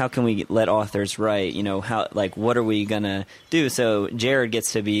how can we let authors write? What are we gonna do? So Jerod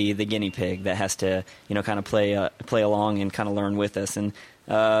gets to be the guinea pig that has to, kind of play along and kind of learn with us. And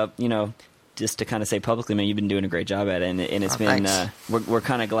just to kind of say publicly, man, you've been doing a great job at it, and it's been. We're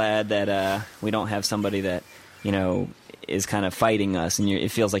kind of glad that we don't have somebody that is kind of fighting us, and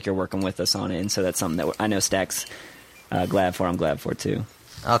it feels like you're working with us on it. And so that's something that I know Stack's glad for. I'm glad for too.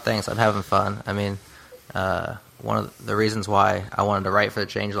 Oh, thanks. I'm having fun. I mean. One of the reasons why I wanted to write for the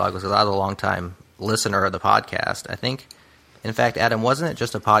Changelog was because I was a long-time listener of the podcast. I think, in fact, Adam, wasn't it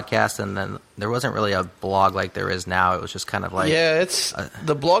just a podcast and then there wasn't really a blog like there is now? It was just kind of like... Yeah,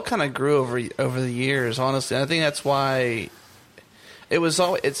 the blog kind of grew over the years, honestly. I think that's why it was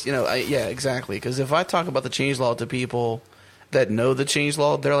always... yeah, exactly. Because if I talk about the Changelog to people that know the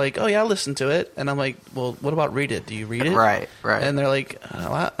changelog, they're like, oh yeah, I listened to it. And I'm like, well, what about read it? Do you read it? Right. And they're like,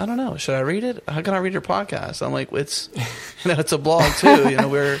 oh, I don't know. Should I read it? How can I read your podcast? I'm like, it's a blog too.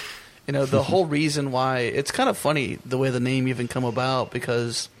 We're, the whole reason why, it's kind of funny the way the name even come about,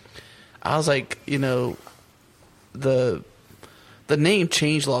 because I was like, the name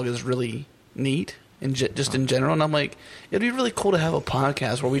changelog is really neat. Just in general, and I'm like, it'd be really cool to have a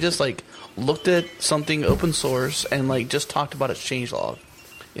podcast where we just looked at something open source and just talked about its changelog.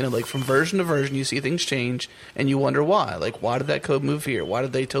 From version to version, you see things change, and you wonder why. Why did that code move here? Why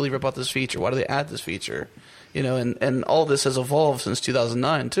did they totally rip out this feature? Why did they add this feature? And all this has evolved since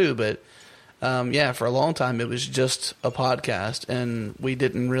 2009 too. But for a long time, it was just a podcast, and we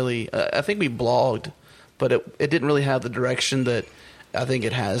didn't really. I think we blogged, but it didn't really have the direction that I think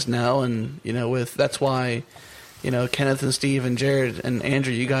it has now. And that's why Kenneth and Steve and Jerod and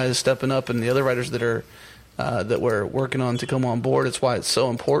Andrew, you guys stepping up, and the other writers that are that we're working on to come on board. It's why it's so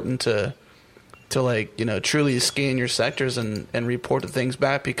important to truly scan your sectors and report the things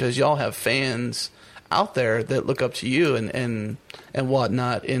back, because y'all have fans out there that look up to you and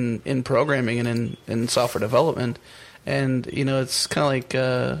whatnot in programming and in software development. And it's kind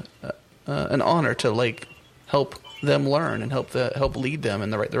of an honor to help them learn and help lead them in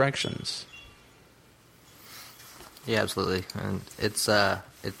the right directions. Yeah, absolutely. And it's I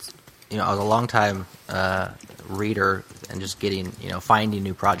was a long time reader and just getting finding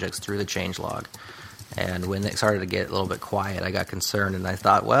new projects through the changelog. And when it started to get a little bit quiet, I got concerned, and I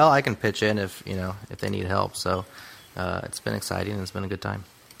thought, well, I can pitch in if they need help. So it's been exciting and it's been a good time.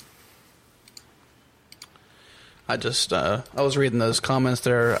 I was reading those comments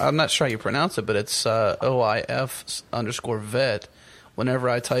there. I'm not sure how you pronounce it, but it's OIF_vet, Whenever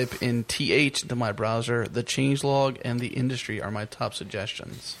I type in TH into my browser, the changelog and the industry are my top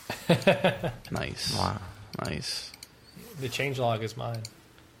suggestions. Nice. Wow. Nice. The changelog is mine.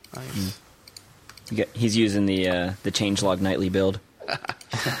 Nice. He's using the changelog nightly build.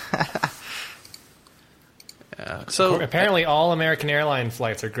 Yeah. So apparently, all American airline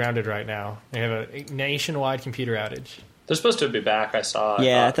flights are grounded right now. They have a nationwide computer outage. They're supposed to be back. I saw.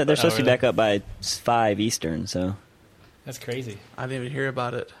 I thought they're supposed to be back up by 5 Eastern. So that's crazy. I didn't even hear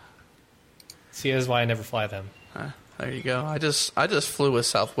about it. See, that's why I never fly them. There you go. I just flew with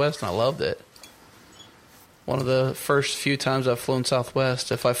Southwest and I loved it. One of the first few times I've flown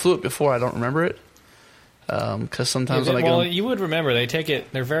Southwest. If I flew it before, I don't remember it. Because sometimes when I go... Well, you would remember. They take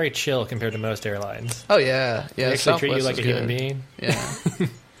it... They're very chill compared to most airlines. Oh, yeah. Yeah, they actually treat you like a human being. Yeah.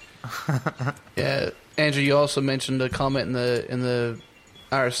 Yeah. Andrew, you also mentioned a comment in the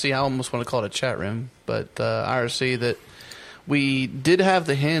IRC. I almost want to call it a chat room. But IRC that we did have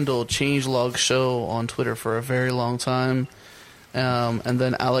the handle Changelog Show on Twitter for a very long time. And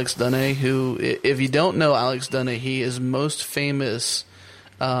then Alex Dunne, who... If you don't know Alex Dunne, he is most famous...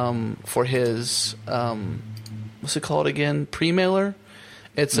 for his what's it called again? Pre-mailer.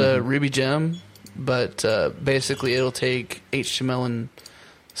 It's a Ruby gem, but basically it'll take HTML and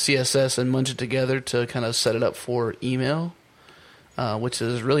CSS and munch it together to kind of set it up for email, which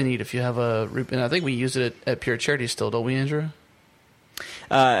is really neat if you have a Ruby. And I think we use it at Pure Charity still, don't we, Andrew?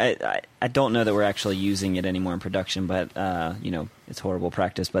 I don't know that we're actually using it anymore in production, but it's horrible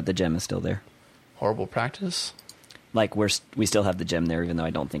practice. But the gem is still there. Horrible practice. Like we still have the gem there, even though I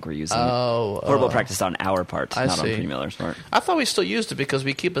don't think we're using it. Horrible practice on our part, not on Pre-Mailer's part. I thought we still used it because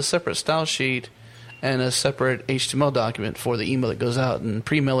we keep a separate style sheet and a separate HTML document for the email that goes out, and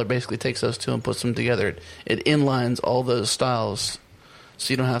Pre-Mailer basically takes those two and puts them together. It inlines all those styles,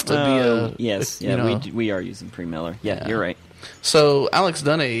 so you don't have to be a... we are using Pre-Mailer. Yeah, you're right. So Alex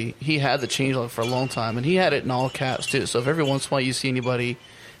Dunne, he had the changelog for a long time, and he had it in all caps too. So if every once in a while you see anybody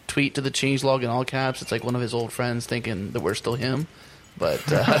tweet to the changelog in all caps, it's like one of his old friends thinking that we're still him. But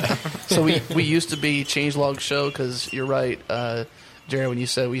so we used to be Changelog Show because you're right, Jerry, when you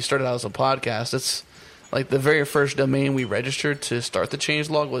said we started out as a podcast. It's like the very first domain we registered to start the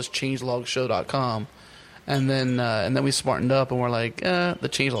changelog was changelogshow.com, and then we smartened up and we're like, the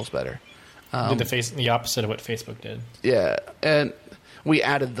changelog's better. Did the opposite of what Facebook did. Yeah, and we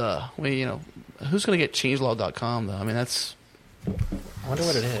added who's going to get changelog.com though? I mean, that's... I wonder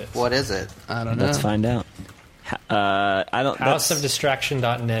what it is. What is it? I don't know. Let's find out. I don't.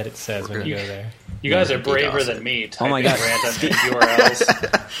 Houseofdistraction.net. It says when you go there. You guys are braver than me. Oh my God. Random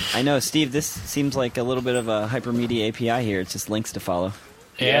URLs. I know, Steve. This seems like a little bit of a hypermedia API here. It's just links to follow.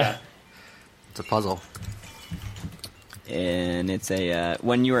 Yeah. It's a puzzle. And it's a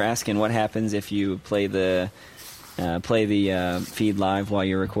when you were asking what happens if you play the feed live while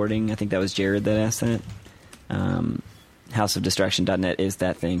you're recording. I think that was Jerod that asked that. Houseofdistraction.net is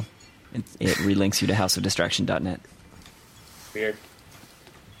that thing. It relinks you to houseofdistraction.net. Weird.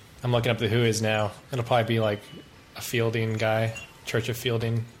 I'm looking up the Who is now. It'll probably be like a Fielding guy, Church of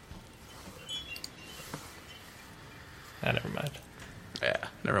Fielding. Never mind. Yeah,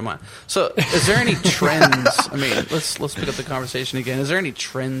 never mind. So, is there any trends? I mean, let's pick up the conversation again. Is there any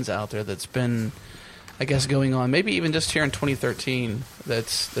trends out there that's been, I guess, going on? Maybe even just here in 2013.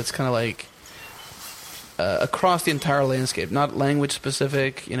 That's kind of like across the entire landscape, not language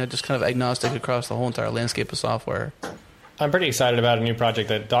specific. Just kind of agnostic across the whole entire landscape of software. I'm pretty excited about a new project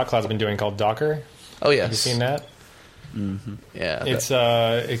that DocCloud's been doing called Docker. Oh yes, have you seen that? Mm-hmm. Yeah,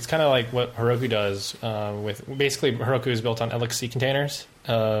 it's kind of like what Heroku does. With basically Heroku is built on LXC containers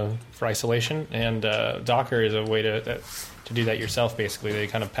for isolation, and Docker is a way to do that yourself. Basically, they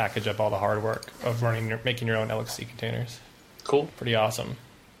kind of package up all the hard work of making your own LXC containers. Cool, pretty awesome.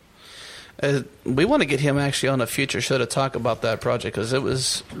 We want to get him actually on a future show to talk about that project because it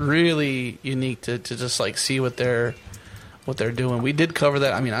was really unique to just like see what they're doing. We did cover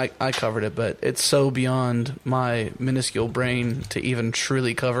that. I mean, I covered it, but it's so beyond my minuscule brain to even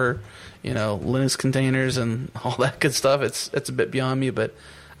truly cover, Linux containers and all that good stuff. It's a bit beyond me, but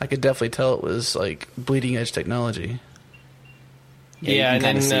I could definitely tell it was like bleeding edge technology. Yeah,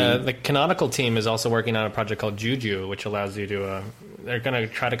 and then the Canonical team is also working on a project called Juju, which allows you to. They're going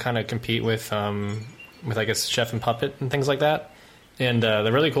to try to kind of compete with I guess Chef and Puppet and things like that. And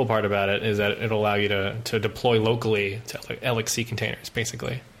the really cool part about it is that it'll allow you to deploy locally to LXC containers,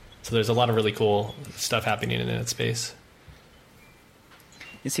 basically. So there's a lot of really cool stuff happening in that space.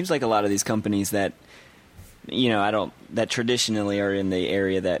 It seems like a lot of these companies that, that traditionally are in the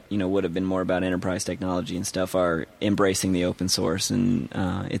area that, would have been more about enterprise technology and stuff are embracing the open source. And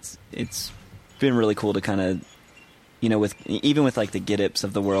it's been really cool to kind of with even with like the GitIps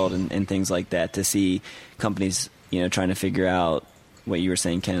of the world and things like that, to see companies, trying to figure out what you were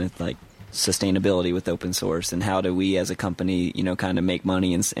saying, Kenneth, like sustainability with open source, and how do we as a company, kind of make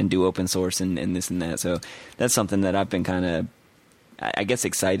money and do open source and this and that. So that's something that I've been kind of, I guess,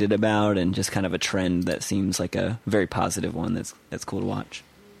 excited about, and just kind of a trend that seems like a very positive one that's cool to watch.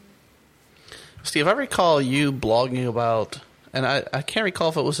 Steve, I recall you blogging about, and I can't recall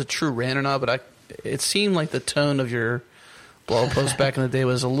if it was a true rant or not, but it seemed like the tone of your blog post back in the day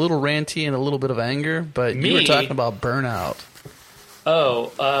was a little ranty and a little bit of anger, but you were talking about burnout.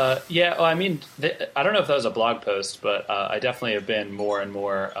 Yeah. Well, I mean, I don't know if that was a blog post, but I definitely have been more and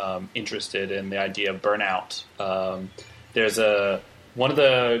more interested in the idea of burnout. There's one of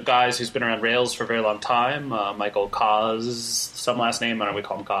the guys who's been around Rails for a very long time, Michael Kaz, some last name, I don't know, we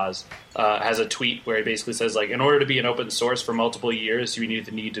call him Kaz, has a tweet where he basically says, like, in order to be an open source for multiple years, you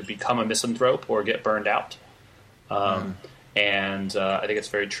either need to become a misanthrope or get burned out. And I think it's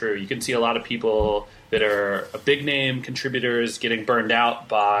very true. You can see a lot of people that are big name contributors getting burned out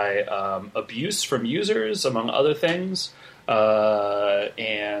by abuse from users, among other things.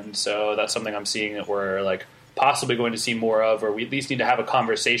 And so that's something I'm seeing that we're like possibly going to see more of, or we at least need to have a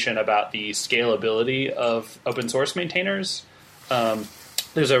conversation about the scalability of open source maintainers.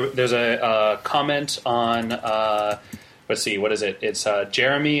 There's a comment on let's see, what is it? It's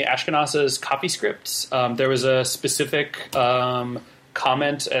Jeremy Ashkenaz's copy scripts. There was a specific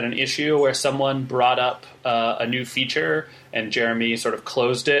comment at an issue where someone brought up a new feature, and Jeremy sort of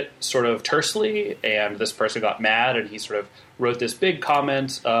closed it sort of tersely, and this person got mad, and he sort of wrote this big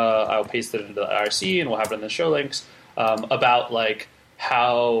comment. I'll paste it into the IRC, and we'll have it in the show links, about like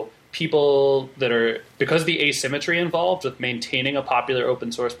how people that are, because of the asymmetry involved with maintaining a popular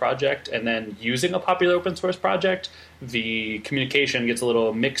open source project and then using a popular open source project, the communication gets a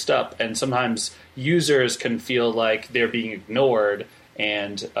little mixed up, and sometimes users can feel like they're being ignored,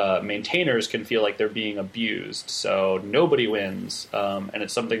 and maintainers can feel like they're being abused. So nobody wins, and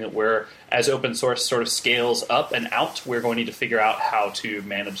it's something that we're, as open source sort of scales up and out, we're going to need to figure out how to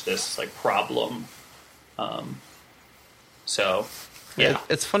manage this like problem. So yeah,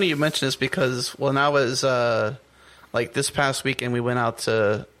 it's funny you mention this because when I was like this past weekend, we went out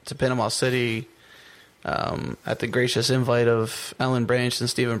to Panama City at the gracious invite of Alan Branch and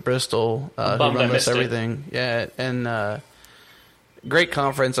Stephen Bristol, who run us everything. Yeah, and great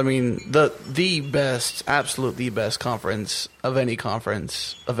conference. I mean, the best, absolute the best conference of any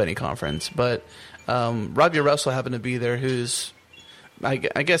conference. But Robbie Russell happened to be there, who's I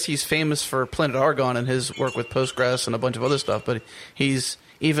guess he's famous for Planet Argon and his work with Postgres and a bunch of other stuff, but he's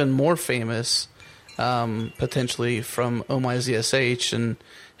even more famous potentially from Oh My ZSH and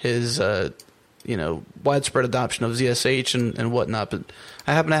his widespread adoption of ZSH and whatnot. But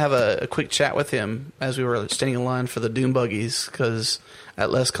I happened to have a quick chat with him as we were standing in line for the Doom Buggies, because at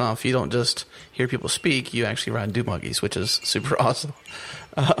LessConf you don't just hear people speak, you actually ride Doom Buggies, which is super awesome.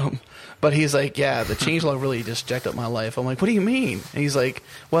 But he's like, yeah, the changelog really just jacked up my life. I'm like, what do you mean? And he's like,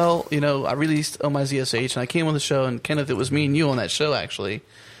 well, I released Oh My ZSH, and I came on the show, and Kenneth, it was me and you on that show, actually,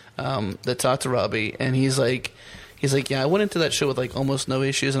 that talked to Robbie. And he's like, yeah, I went into that show with like almost no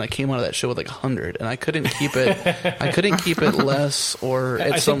issues, and I came out of that show with like 100, and I couldn't keep it less. Or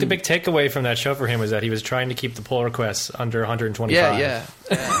I think the big takeaway from that show for him was that he was trying to keep the pull requests under 125. Yeah.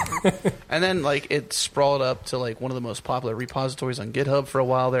 And then like it sprawled up to like one of the most popular repositories on GitHub for a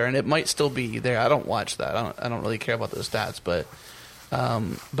while there, and it might still be there. I don't watch that. I don't really care about those stats,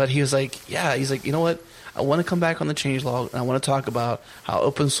 but he was like, yeah, he's like, you know what? I want to come back on the changelog, and I want to talk about how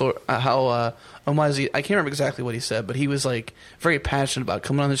open source, Oh My Z, I can't remember exactly what he said, but he was like very passionate about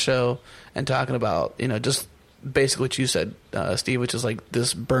coming on the show and talking about, just basically what you said, Steve, which is like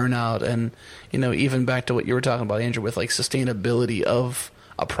this burnout, and even back to what you were talking about, Andrew, with like sustainability of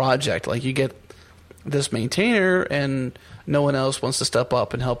a project. Like you get this maintainer and no one else wants to step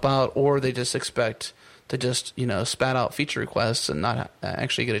up and help out, or they just expect to just spat out feature requests and not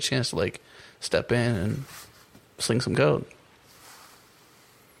actually get a chance to like step in and sling some code.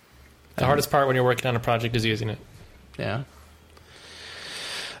 The hardest part when you're working on a project is using it. Yeah.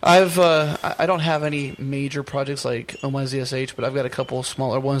 I don't have any major projects like Oh My ZSH, but I've got a couple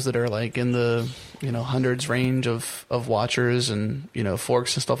smaller ones that are like in the hundreds range of watchers and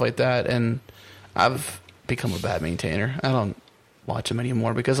forks and stuff like that. And I've become a bad maintainer. I don't watch them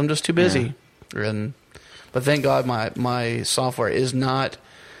anymore because I'm just too busy. Yeah. But thank God my software is not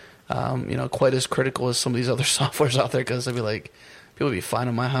quite as critical as some of these other softwares out there, because I'd be like, people would be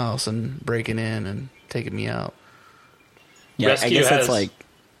finding my house and breaking in and taking me out. Yeah, Rescue I guess that's like.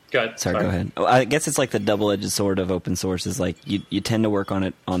 Go ahead. Sorry, go ahead. I guess it's like the double-edged sword of open source is like you tend to work on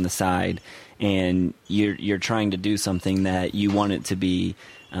it on the side, and you're trying to do something that you want it to be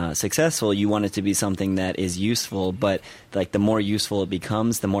successful. You want it to be something that is useful, but like the more useful it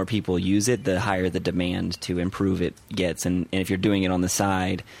becomes, the more people use it, the higher the demand to improve it gets. And if you're doing it on the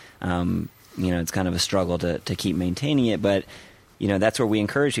side, it's kind of a struggle to keep maintaining it. But that's where we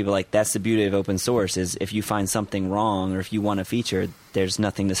encourage people. Like, that's the beauty of open source, is if you find something wrong or if you want a feature, there's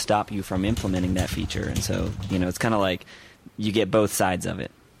nothing to stop you from implementing that feature. And so, it's kind of like you get both sides of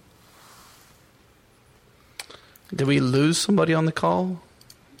it. Did we lose somebody on the call?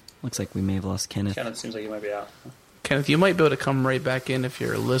 Looks like we may have lost Kenneth. Kenneth seems like he might be out. Kenneth, you might be able to come right back in if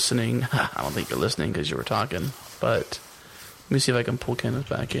you're listening. I don't think you're listening because you were talking, but let me see if I can pull Kenneth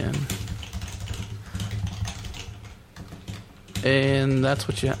back in. And that's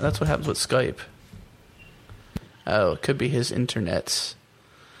what happens with Skype. Oh, it could be his internet.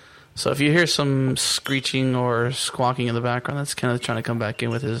 So if you hear some screeching or squawking in the background, that's Kenneth trying to come back in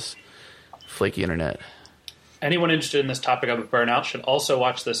with his flaky internet. Anyone interested in this topic of burnout should also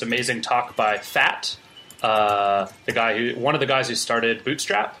watch this amazing talk by Fat, one of the guys who started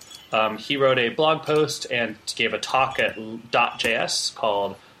Bootstrap. He wrote a blog post and gave a talk at .js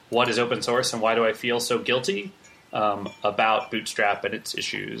called "What is Open Source and Why Do I Feel So Guilty?" About Bootstrap and its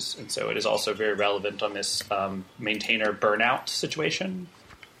issues, and so it is also very relevant on this maintainer burnout situation.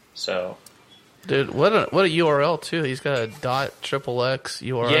 So. Dude, what a URL too. He's got a .xxx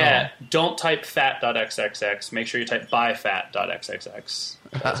URL. Yeah, don't type fat.xxx. Make sure you type byfat.xxx.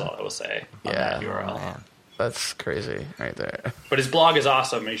 That's all I will say on that URL. Man. That's crazy right there. But his blog is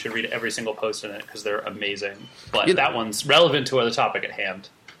awesome, and you should read every single post in it because they're amazing. But that one's relevant to the topic at hand.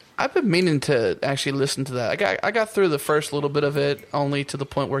 I've been meaning to actually listen to that. I got through the first little bit of it, only to the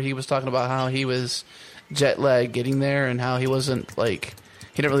point where he was talking about how he was jet lagged getting there and how he wasn't like...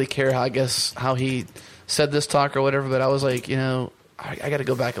 He didn't really care how he said this talk or whatever, but I was like, I got to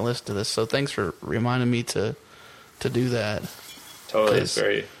go back and listen to this. So thanks for reminding me to do that. Totally, it's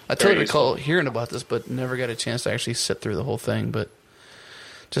very. I totally recall hearing about this, but never got a chance to actually sit through the whole thing. But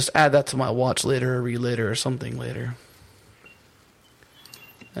just add that to my watch later, or read later, or something later.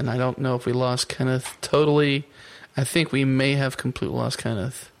 And I don't know if we lost Kenneth totally. I think we may have completely lost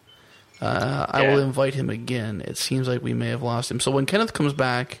Kenneth. I will invite him again. It seems like we may have lost him. So when Kenneth comes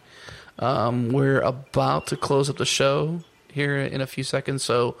back, we're about to close up the show here in a few seconds.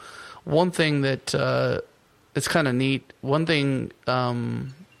 So one thing that it's kind of neat, one thing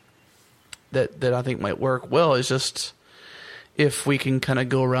that I think might work well is just if we can kind of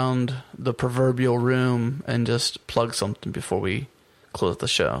go around the proverbial room and just plug something before we close the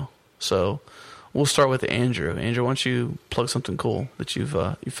show. So we'll start with Andrew. Andrew, why don't you plug something cool that you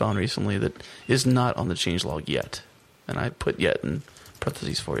found recently that is not on the changelog yet? And I put "yet" in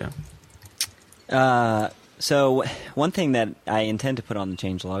parentheses for you. So one thing that I intend to put on the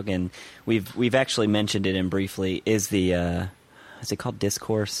changelog, and we've actually mentioned it in briefly, is the is it called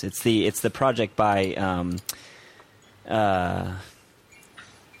Discourse? It's the project by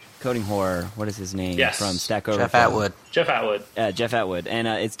Coding Horror. What is his name? Yes. From Stacoviak. Jeff Atwood. Jeff Atwood, and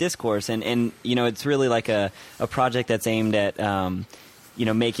it's Discourse, and it's really like a project that's aimed at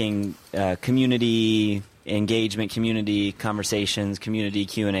making community engagement, community conversations, community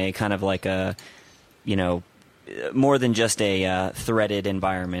Q&A, kind of like a more than just a threaded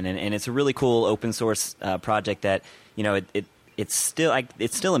environment, and it's a really cool open source project that it's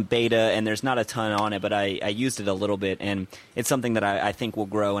still in beta, and there's not a ton on it, but I used it a little bit, and it's something that I think will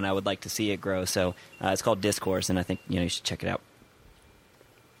grow, and I would like to see it grow. So it's called Discourse, and I think you should check it out.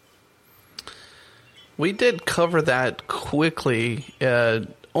 We did cover that quickly. I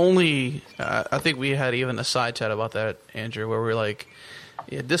think we had even a side chat about that, Andrew, where we were like,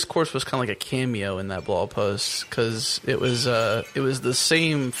 Discourse was kind of like a cameo in that blog post because it was the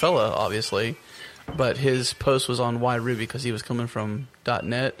same fella, obviously. But his post was on why Ruby because he was coming from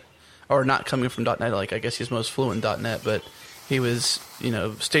 .NET, or not coming from .NET. Like I guess he's most fluent in .NET, but he was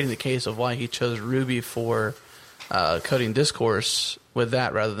stating the case of why he chose Ruby for coding Discourse with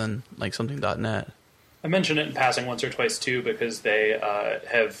that rather than like something .NET. I mentioned it in passing once or twice too because they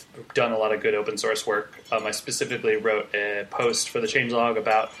have done a lot of good open source work. I specifically wrote a post for the changelog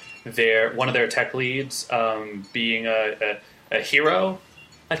about one of their tech leads being a hero.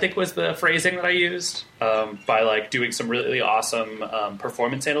 I think was the phrasing that I used, by like doing some really awesome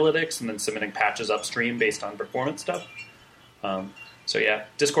performance analytics and then submitting patches upstream based on performance stuff. So yeah,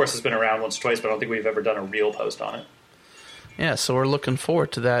 Discourse has been around once or twice, but I don't think we've ever done a real post on it. Yeah, so we're looking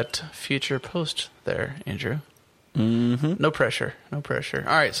forward to that future post there, Andrew. Mm-hmm. No pressure. All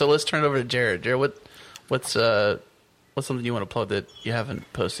right, so let's turn it over to Jerod. Jerod, what's something you want to plug that you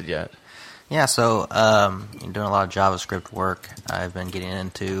haven't posted yet? Yeah, so I'm doing a lot of JavaScript work. I've been getting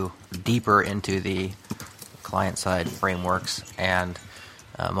deeper into the client-side frameworks, and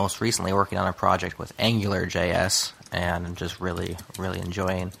most recently working on a project with AngularJS, and I'm just really, really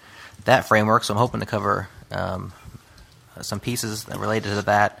enjoying that framework. So I'm hoping to cover some pieces related to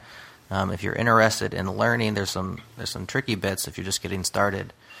that. If you're interested in learning, there's some tricky bits if you're just getting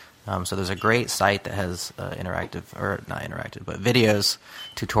started. So there's a great site that has not interactive, but videos,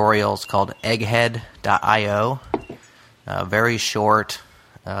 tutorials called egghead.io. Very short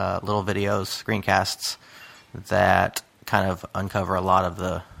little videos, screencasts that kind of uncover a lot of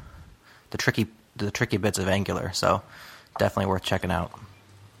the tricky bits of Angular. So definitely worth checking out.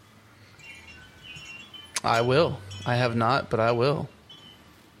 I will. I have not, but I will.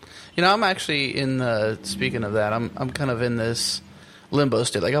 You know, I'm actually speaking of that, I'm kind of in this limbo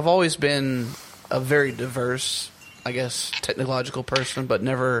state. Like, I've always been a very diverse, I guess, technological person, but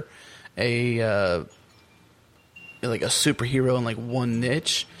never a superhero in like one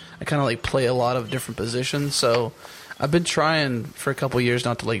niche. I kind of like play a lot of different positions. So I've been trying for a couple of years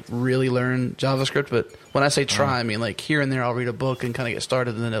not to like really learn JavaScript, but when I say try, I mean like here and there I'll read a book and kind of get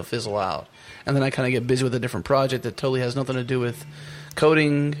started, and then it'll fizzle out. And then I kind of get busy with a different project that totally has nothing to do with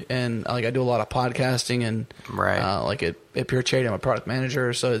coding, and like I do a lot of podcasting, and like at Pure Charity I'm a product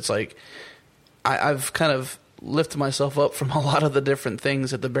manager, so it's like I've kind of lifted myself up from a lot of the different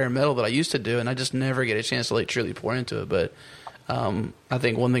things at the bare metal that I used to do, and I just never get a chance to like truly pour into it. But I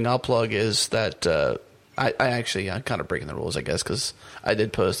think one thing I'll plug is that I'm kind of breaking the rules, I guess, because I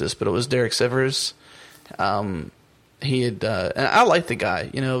did post this, but it was Derek Sivers. He had and I like the guy.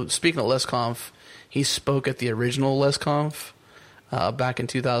 You know, speaking of LessConf, he spoke at the original LessConf back in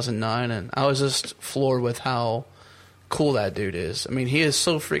 2009, and I was just floored with how cool that dude is. I mean, he is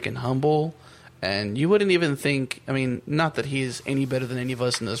so freaking humble, and you wouldn't even think, I mean, not that he's any better than any of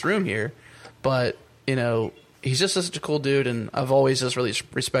us in this room here, but, you know, he's just such a cool dude, and I've always just really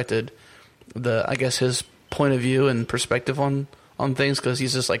respected his point of view and perspective on things, because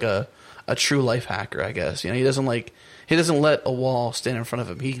he's just like a true life hacker, I guess. You know, he doesn't let a wall stand in front of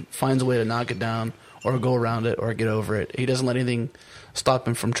him. He finds a way to knock it down, or go around it, or get over it. He doesn't let anything stop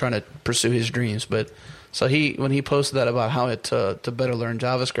him from trying to pursue his dreams. But so when he posted that about how to better learn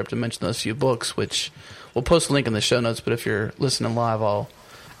JavaScript and mentioned those few books, which we'll post a link in the show notes, but if you're listening live, I'll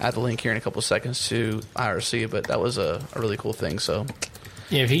add the link here in a couple of seconds to IRC. But that was a really cool thing. So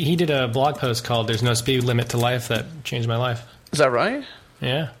yeah, he did a blog post called "There's No Speed Limit to Life" that changed my life. Is that right?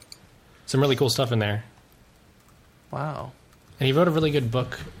 Yeah, some really cool stuff in there. Wow. And he wrote a really good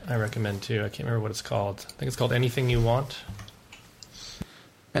book I recommend, too. I can't remember what it's called. I think it's called Anything You Want.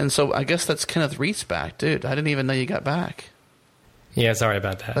 And so I guess that's Kenneth Reitz back. Dude, I didn't even know you got back. Yeah, sorry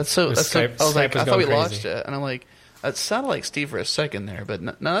about that. I thought we lost it. And I'm like, that sounded like Steve for a second there, but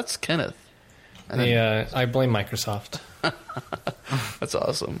no, that's Kenneth. I blame Microsoft. That's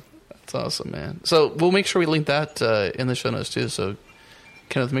awesome. That's awesome, man. So we'll make sure we link that in the show notes, too. So,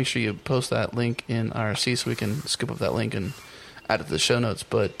 Kenneth, make sure you post that link in IRC so we can scoop up that link and add it to the show notes.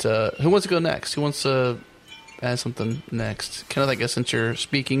 But who wants to go next? Who wants to add something next? Kenneth, I guess since you're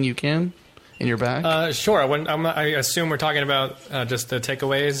speaking, you can in your back. Sure. I assume we're talking about just the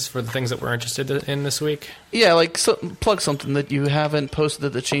takeaways for the things that we're interested in this week. Yeah, like plug something that you haven't posted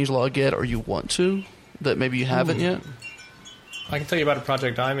at the Changelog yet, or you want to, that maybe you haven't yet. I can tell you about a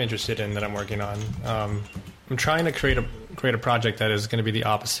project I'm interested in that I'm working on. I'm trying to create a project that is going to be the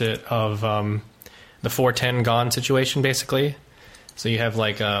opposite of the 410 gone situation, basically. So you have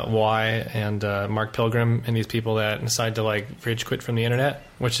like Y and Mark Pilgrim and these people that decide to like rage quit from the internet,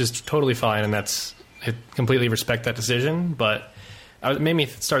 which is totally fine, and I completely respect that decision. But it made me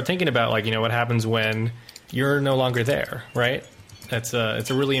start thinking about like, you know, what happens when you're no longer there, right? It's a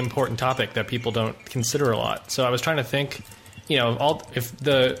really important topic that people don't consider a lot. So I was trying to think, you know, if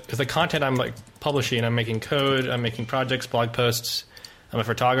the content I'm like publishing, I'm making code, I'm making projects, blog posts, I'm a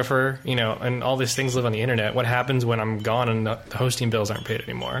photographer, you know, and all these things live on the internet. What happens when I'm gone and the hosting bills aren't paid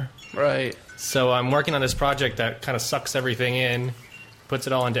anymore? Right. So I'm working on this project that kind of sucks everything in, puts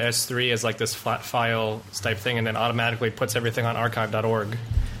it all into S3 as like this flat file type thing, and then automatically puts everything on archive.org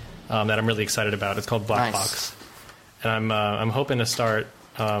that I'm really excited about. It's called Blackbox. Nice. And I'm hoping to start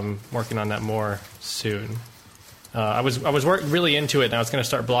working on that more soon. I was really into it, and I was going to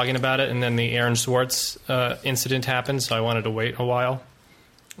start blogging about it, and then the Aaron Swartz incident happened, so I wanted to wait a while.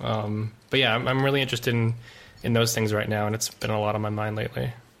 But yeah, I'm really interested in those things right now, and it's been a lot on my mind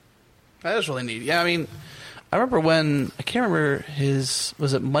lately. That is really neat. Yeah, I mean, I remember when, I can't remember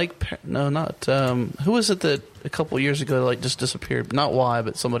was it Mike? No, not, who was it that a couple of years ago like just disappeared? Not Y,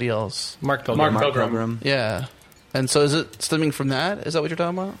 but somebody else. Mark Pilgrim. Mark Pilgrim. Yeah. And so is it stemming from that? Is that what you're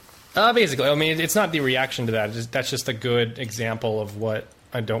talking about? Basically, I mean, it's not the reaction to that. That's just a good example of what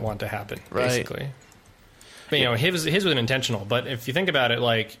I don't want to happen, basically. But, his was intentional. But if you think about it,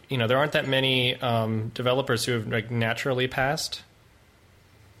 like, there aren't that many developers who have, like, naturally passed,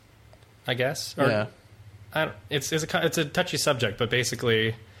 I guess. Or, it's a touchy subject, but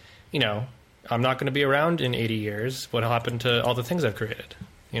basically, I'm not going to be around in 80 years. What happened to all the things I've created,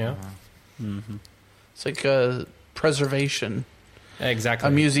 Mm-hmm. It's like preservation. Exactly.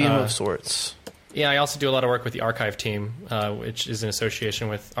 A museum of sorts. Yeah, I also do a lot of work with the archive team, which is in association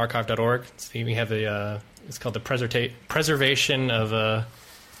with archive.org. We have it's called the preservation of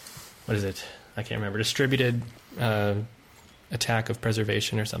what is it? I can't remember. Distributed attack of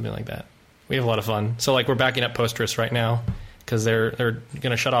preservation or something like that. We have a lot of fun. So, like, we're backing up Postgres right now because they're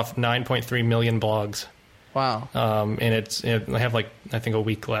going to shut off 9.3 million blogs. Wow. And they have, like, I think a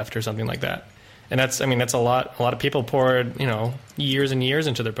week left or something like that. And that's a lot. A lot of people poured, years and years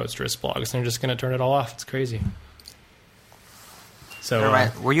into their Postgres blogs, and they're just going to turn it all off. It's crazy. So,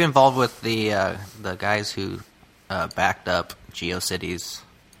 were you involved with the guys who backed up GeoCities?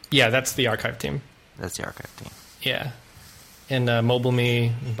 Yeah, that's the archive team. That's the archive team. Yeah, and MobileMe,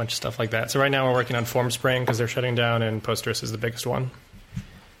 a bunch of stuff like that. So right now we're working on FormSpring because they're shutting down, and Postgres is the biggest one.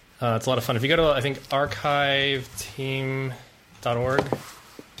 It's a lot of fun. If you go to, I think, archiveteam.org.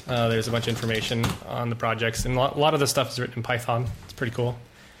 There's a bunch of information on the projects, and a lot of the stuff is written in Python. It's pretty cool.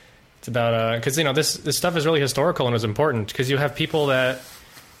 It's about because this stuff is really historical and was important because you have people that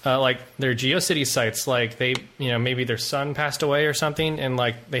like their GeoCities sites, like they maybe their son passed away or something, and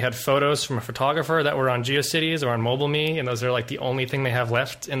like they had photos from a photographer that were on GeoCities or on MobileMe, and those are like the only thing they have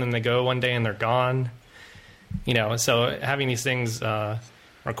left, and then they go one day and they're gone. So having these things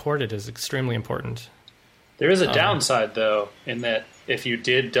recorded is extremely important. There is a downside, though, in that if you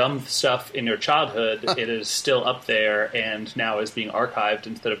did dumb stuff in your childhood, it is still up there and now is being archived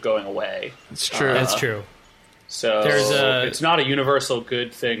instead of going away. It's true. That's true. So it's not a universal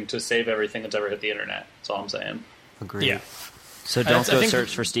good thing to save everything that's ever hit the internet. That's all I'm saying. Agreed. Yeah. So don't go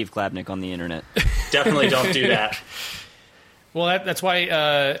search for Steve Klabnik on the internet. Definitely don't do that. Well, that's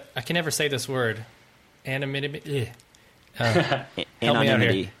why I can never say this word. Anonymity.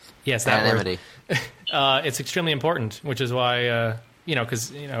 Anonymity. Yes, that Anonymity. word. It's extremely important, which is why,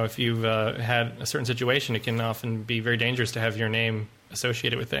 because, if you've had a certain situation, it can often be very dangerous to have your name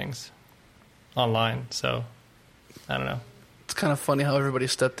associated with things online. So, I don't know. It's kind of funny how everybody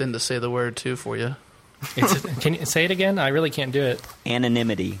stepped in to say the word, too, for you. Can you say it again? I really can't do it.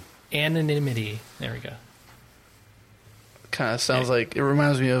 Anonymity. Anonymity. There we go. Kind of sounds like, it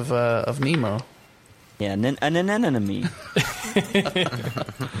reminds me of Nemo. Yeah, an anemone.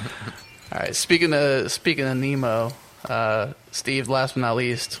 All right, speaking of Nemo, Steve, last but not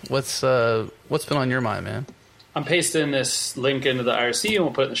least, what's been on your mind, man? I'm pasting this link into the IRC, and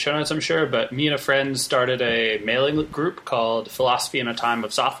we'll put it in the show notes, I'm sure. But me and a friend started a mailing group called Philosophy in a Time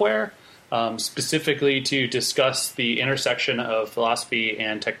of Software, specifically to discuss the intersection of philosophy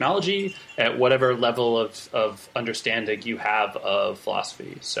and technology at whatever level of understanding you have of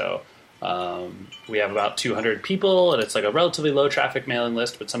philosophy. So we have about 200 people, and it's like a relatively low traffic mailing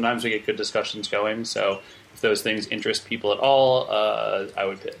list, but sometimes we get good discussions going. So if those things interest people at all,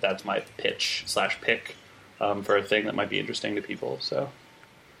 that's my pitch/pick for a thing that might be interesting to people. So.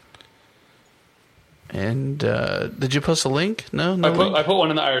 And did you post a link? No, I put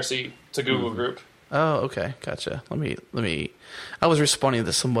one in the IRC. It's a Google group. Oh, okay, gotcha. Let me. I was responding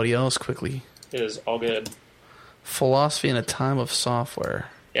to somebody else quickly. It is all good. Philosophy in a Time of Software.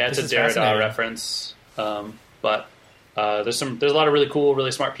 Yeah, it's a Jerod reference, but there's a lot of really cool,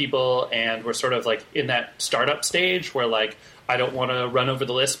 really smart people, and we're sort of like in that startup stage where like I don't want to run over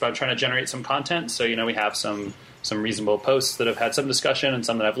the list, but I'm trying to generate some content. So we have some reasonable posts that have had some discussion and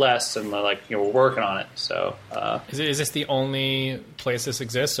some that have less, and we're working on it. So is this the only place this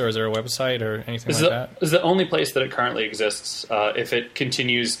exists, or is there a website or anything like that? This is the only place that it currently exists. If it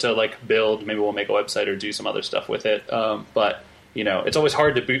continues to build, maybe we'll make a website or do some other stuff with it. But it's always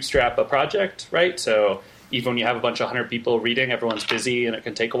hard to bootstrap a project, right? So even when you have a bunch of 100 people reading, everyone's busy, and it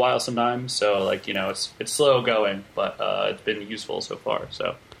can take a while sometimes. So it's slow going, but it's been useful so far.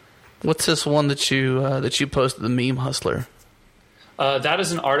 So, what's this one that you posted, the Meme Hustler? That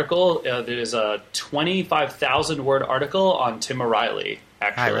is an article. That is a 25,000 word article on Tim O'Reilly.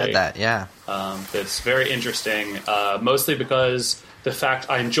 Actually, I read that. Yeah, it's very interesting. Mostly because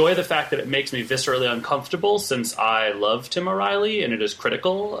I enjoy the fact that it makes me viscerally uncomfortable, since I love Tim O'Reilly and it is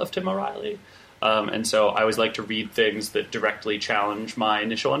critical of Tim O'Reilly. And so I always like to read things that directly challenge my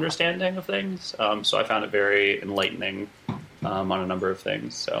initial understanding of things. So I found it very enlightening on a number of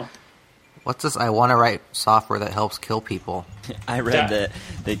things. So, What's this? I want to write software that helps kill people. I read that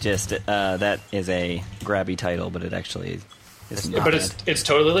they just that is a grabby title, but it actually is not. But it's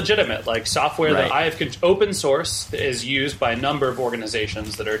totally legitimate. Like software that I have open source is used by a number of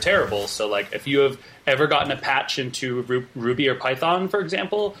organizations that are terrible. So like if you have ever gotten a patch into Ruby or Python, for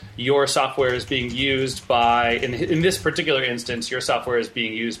example, your software is being used by in this particular instance, your software is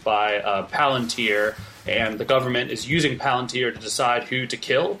being used by Palantir, and the government is using Palantir to decide who to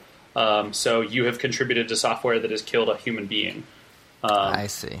kill. So you have contributed to software that has killed a human being. I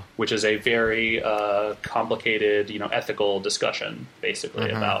see. Which is a very complicated, ethical discussion,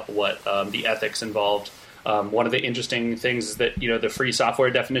 basically, about what the ethics involved. One of the interesting things is that, the free software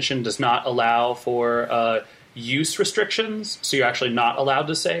definition does not allow for use restrictions. So you're actually not allowed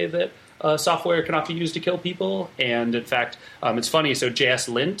to say that software cannot be used to kill people. And in fact, it's funny. So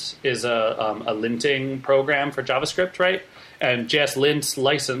JSLint is a linting program for JavaScript, right? And JSLint's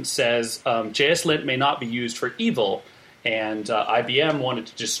license says JSLint may not be used for evil. And IBM wanted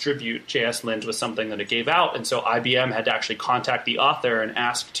to distribute JSLint with something that it gave out. And so IBM had to actually contact the author and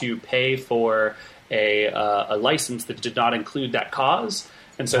ask to pay for a license that did not include that cause.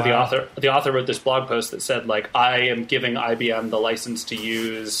 And so the author wrote this blog post that said, like, I am giving IBM the license to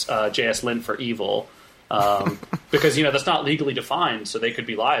use JSLint for evil. Because, that's not legally defined, so they could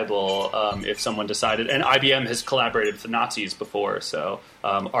be liable if someone decided. And IBM has collaborated with the Nazis before, so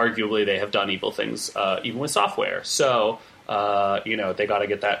arguably they have done evil things even with software. So, they got to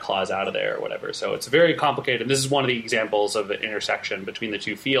get that clause out of there or whatever. So it's very complicated. This is one of the examples of the intersection between the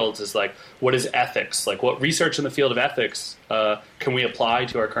two fields is like, what is ethics? Like, what research in the field of ethics can we apply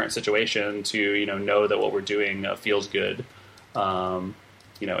to our current situation to, know that what we're doing feels good,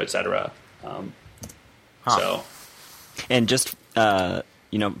 et cetera. So, and just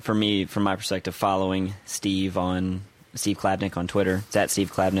for me, from my perspective, following Steve Klabnik on Twitter, it's at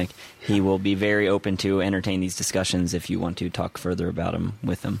Steve Klabnik. He will be very open to entertain these discussions if you want to talk further about them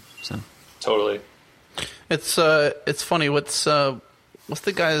with him. So totally, it's funny. What's the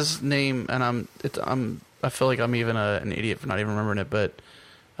guy's name? And I feel like I'm even an idiot for not even remembering it. But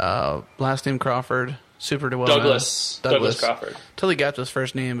last name Crawford. Super well. Douglas Crawford. Totally got his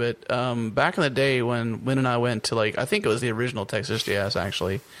first name, but back in the day when Wynn and I went to I think it was the original Texas JS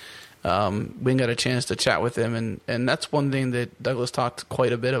actually, Wynn got a chance to chat with him, and that's one thing that Douglas talked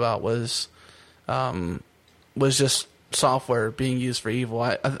quite a bit about was just software being used for evil.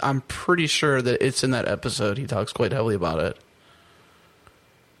 I'm pretty sure that it's in that episode. He talks quite heavily about it.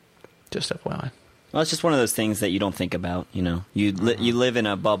 Just FYI. Well, it's just one of those things that you don't think about, You live in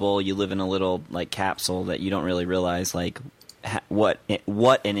a bubble, you live in a little capsule that you don't really realize what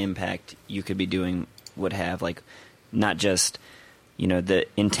an impact you could be doing would have, not just the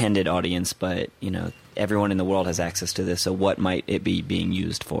intended audience, but everyone in the world has access to this. So what might it be being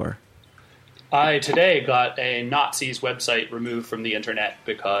used for? I today got a Nazi's website removed from the internet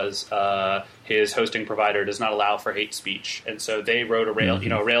because his hosting provider does not allow for hate speech, and so they wrote a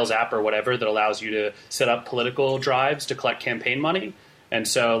Rails app or whatever that allows you to set up political drives to collect campaign money. And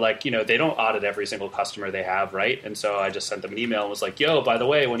so, they don't audit every single customer they have, right? And so I just sent them an email and was like, "Yo, by the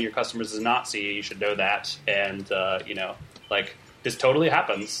way, one of your customers is a Nazi. You should know that." And this totally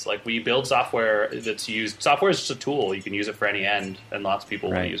happens. We build software that's used. Software is just a tool. You can use it for any end, and lots of people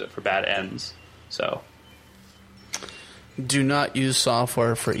want to use it for bad ends. So, do not use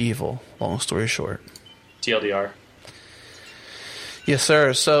software for evil. Long story short, TLDR. Yes,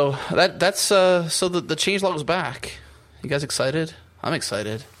 sir. So that's the changelog is back. You guys excited? I'm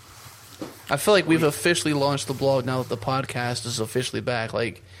excited. I feel like we've officially launched the blog now that the podcast is officially back.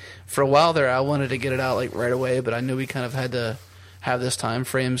 For a while there, I wanted to get it out right away, but I knew we kind of had to have this time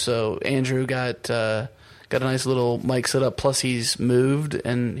frame. So Andrew got a nice little mic set up, plus he's moved,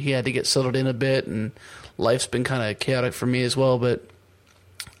 and he had to get settled in a bit, and life's been kind of chaotic for me as well. But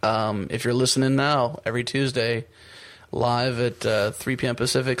if you're listening now, every Tuesday, live at 3 p.m.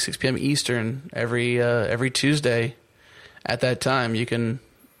 Pacific, 6 p.m. Eastern, every Tuesday at that time, you can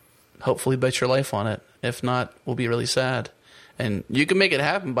hopefully bet your life on it. If not, we'll be really sad. And you can make it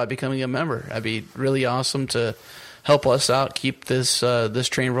happen by becoming a member. That'd be really awesome to help us out, keep this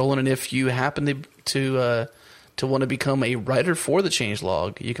train rolling. And if you happen to want to become a writer for the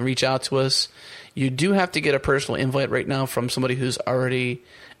Changelog, you can reach out to us. You do have to get a personal invite right now from somebody who's already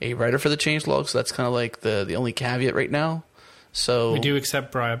a writer for the Changelog, so that's kind of the only caveat right now. So we do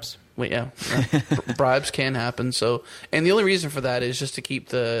accept bribes. Bribes can happen. So, and the only reason for that is just to keep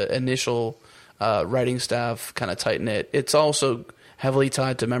the initial writing staff kind of tight knit. It's also heavily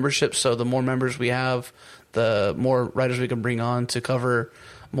tied to membership. So the more members we have, the more writers we can bring on to cover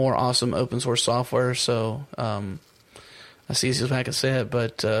more awesome open source software. So that's the easiest way I can say it.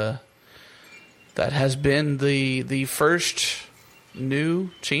 But that has been the first new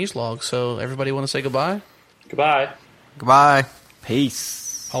changelog. So everybody want to say goodbye? Goodbye. Goodbye.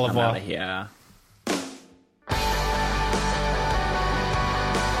 Peace. Au revoir. I'm outta here.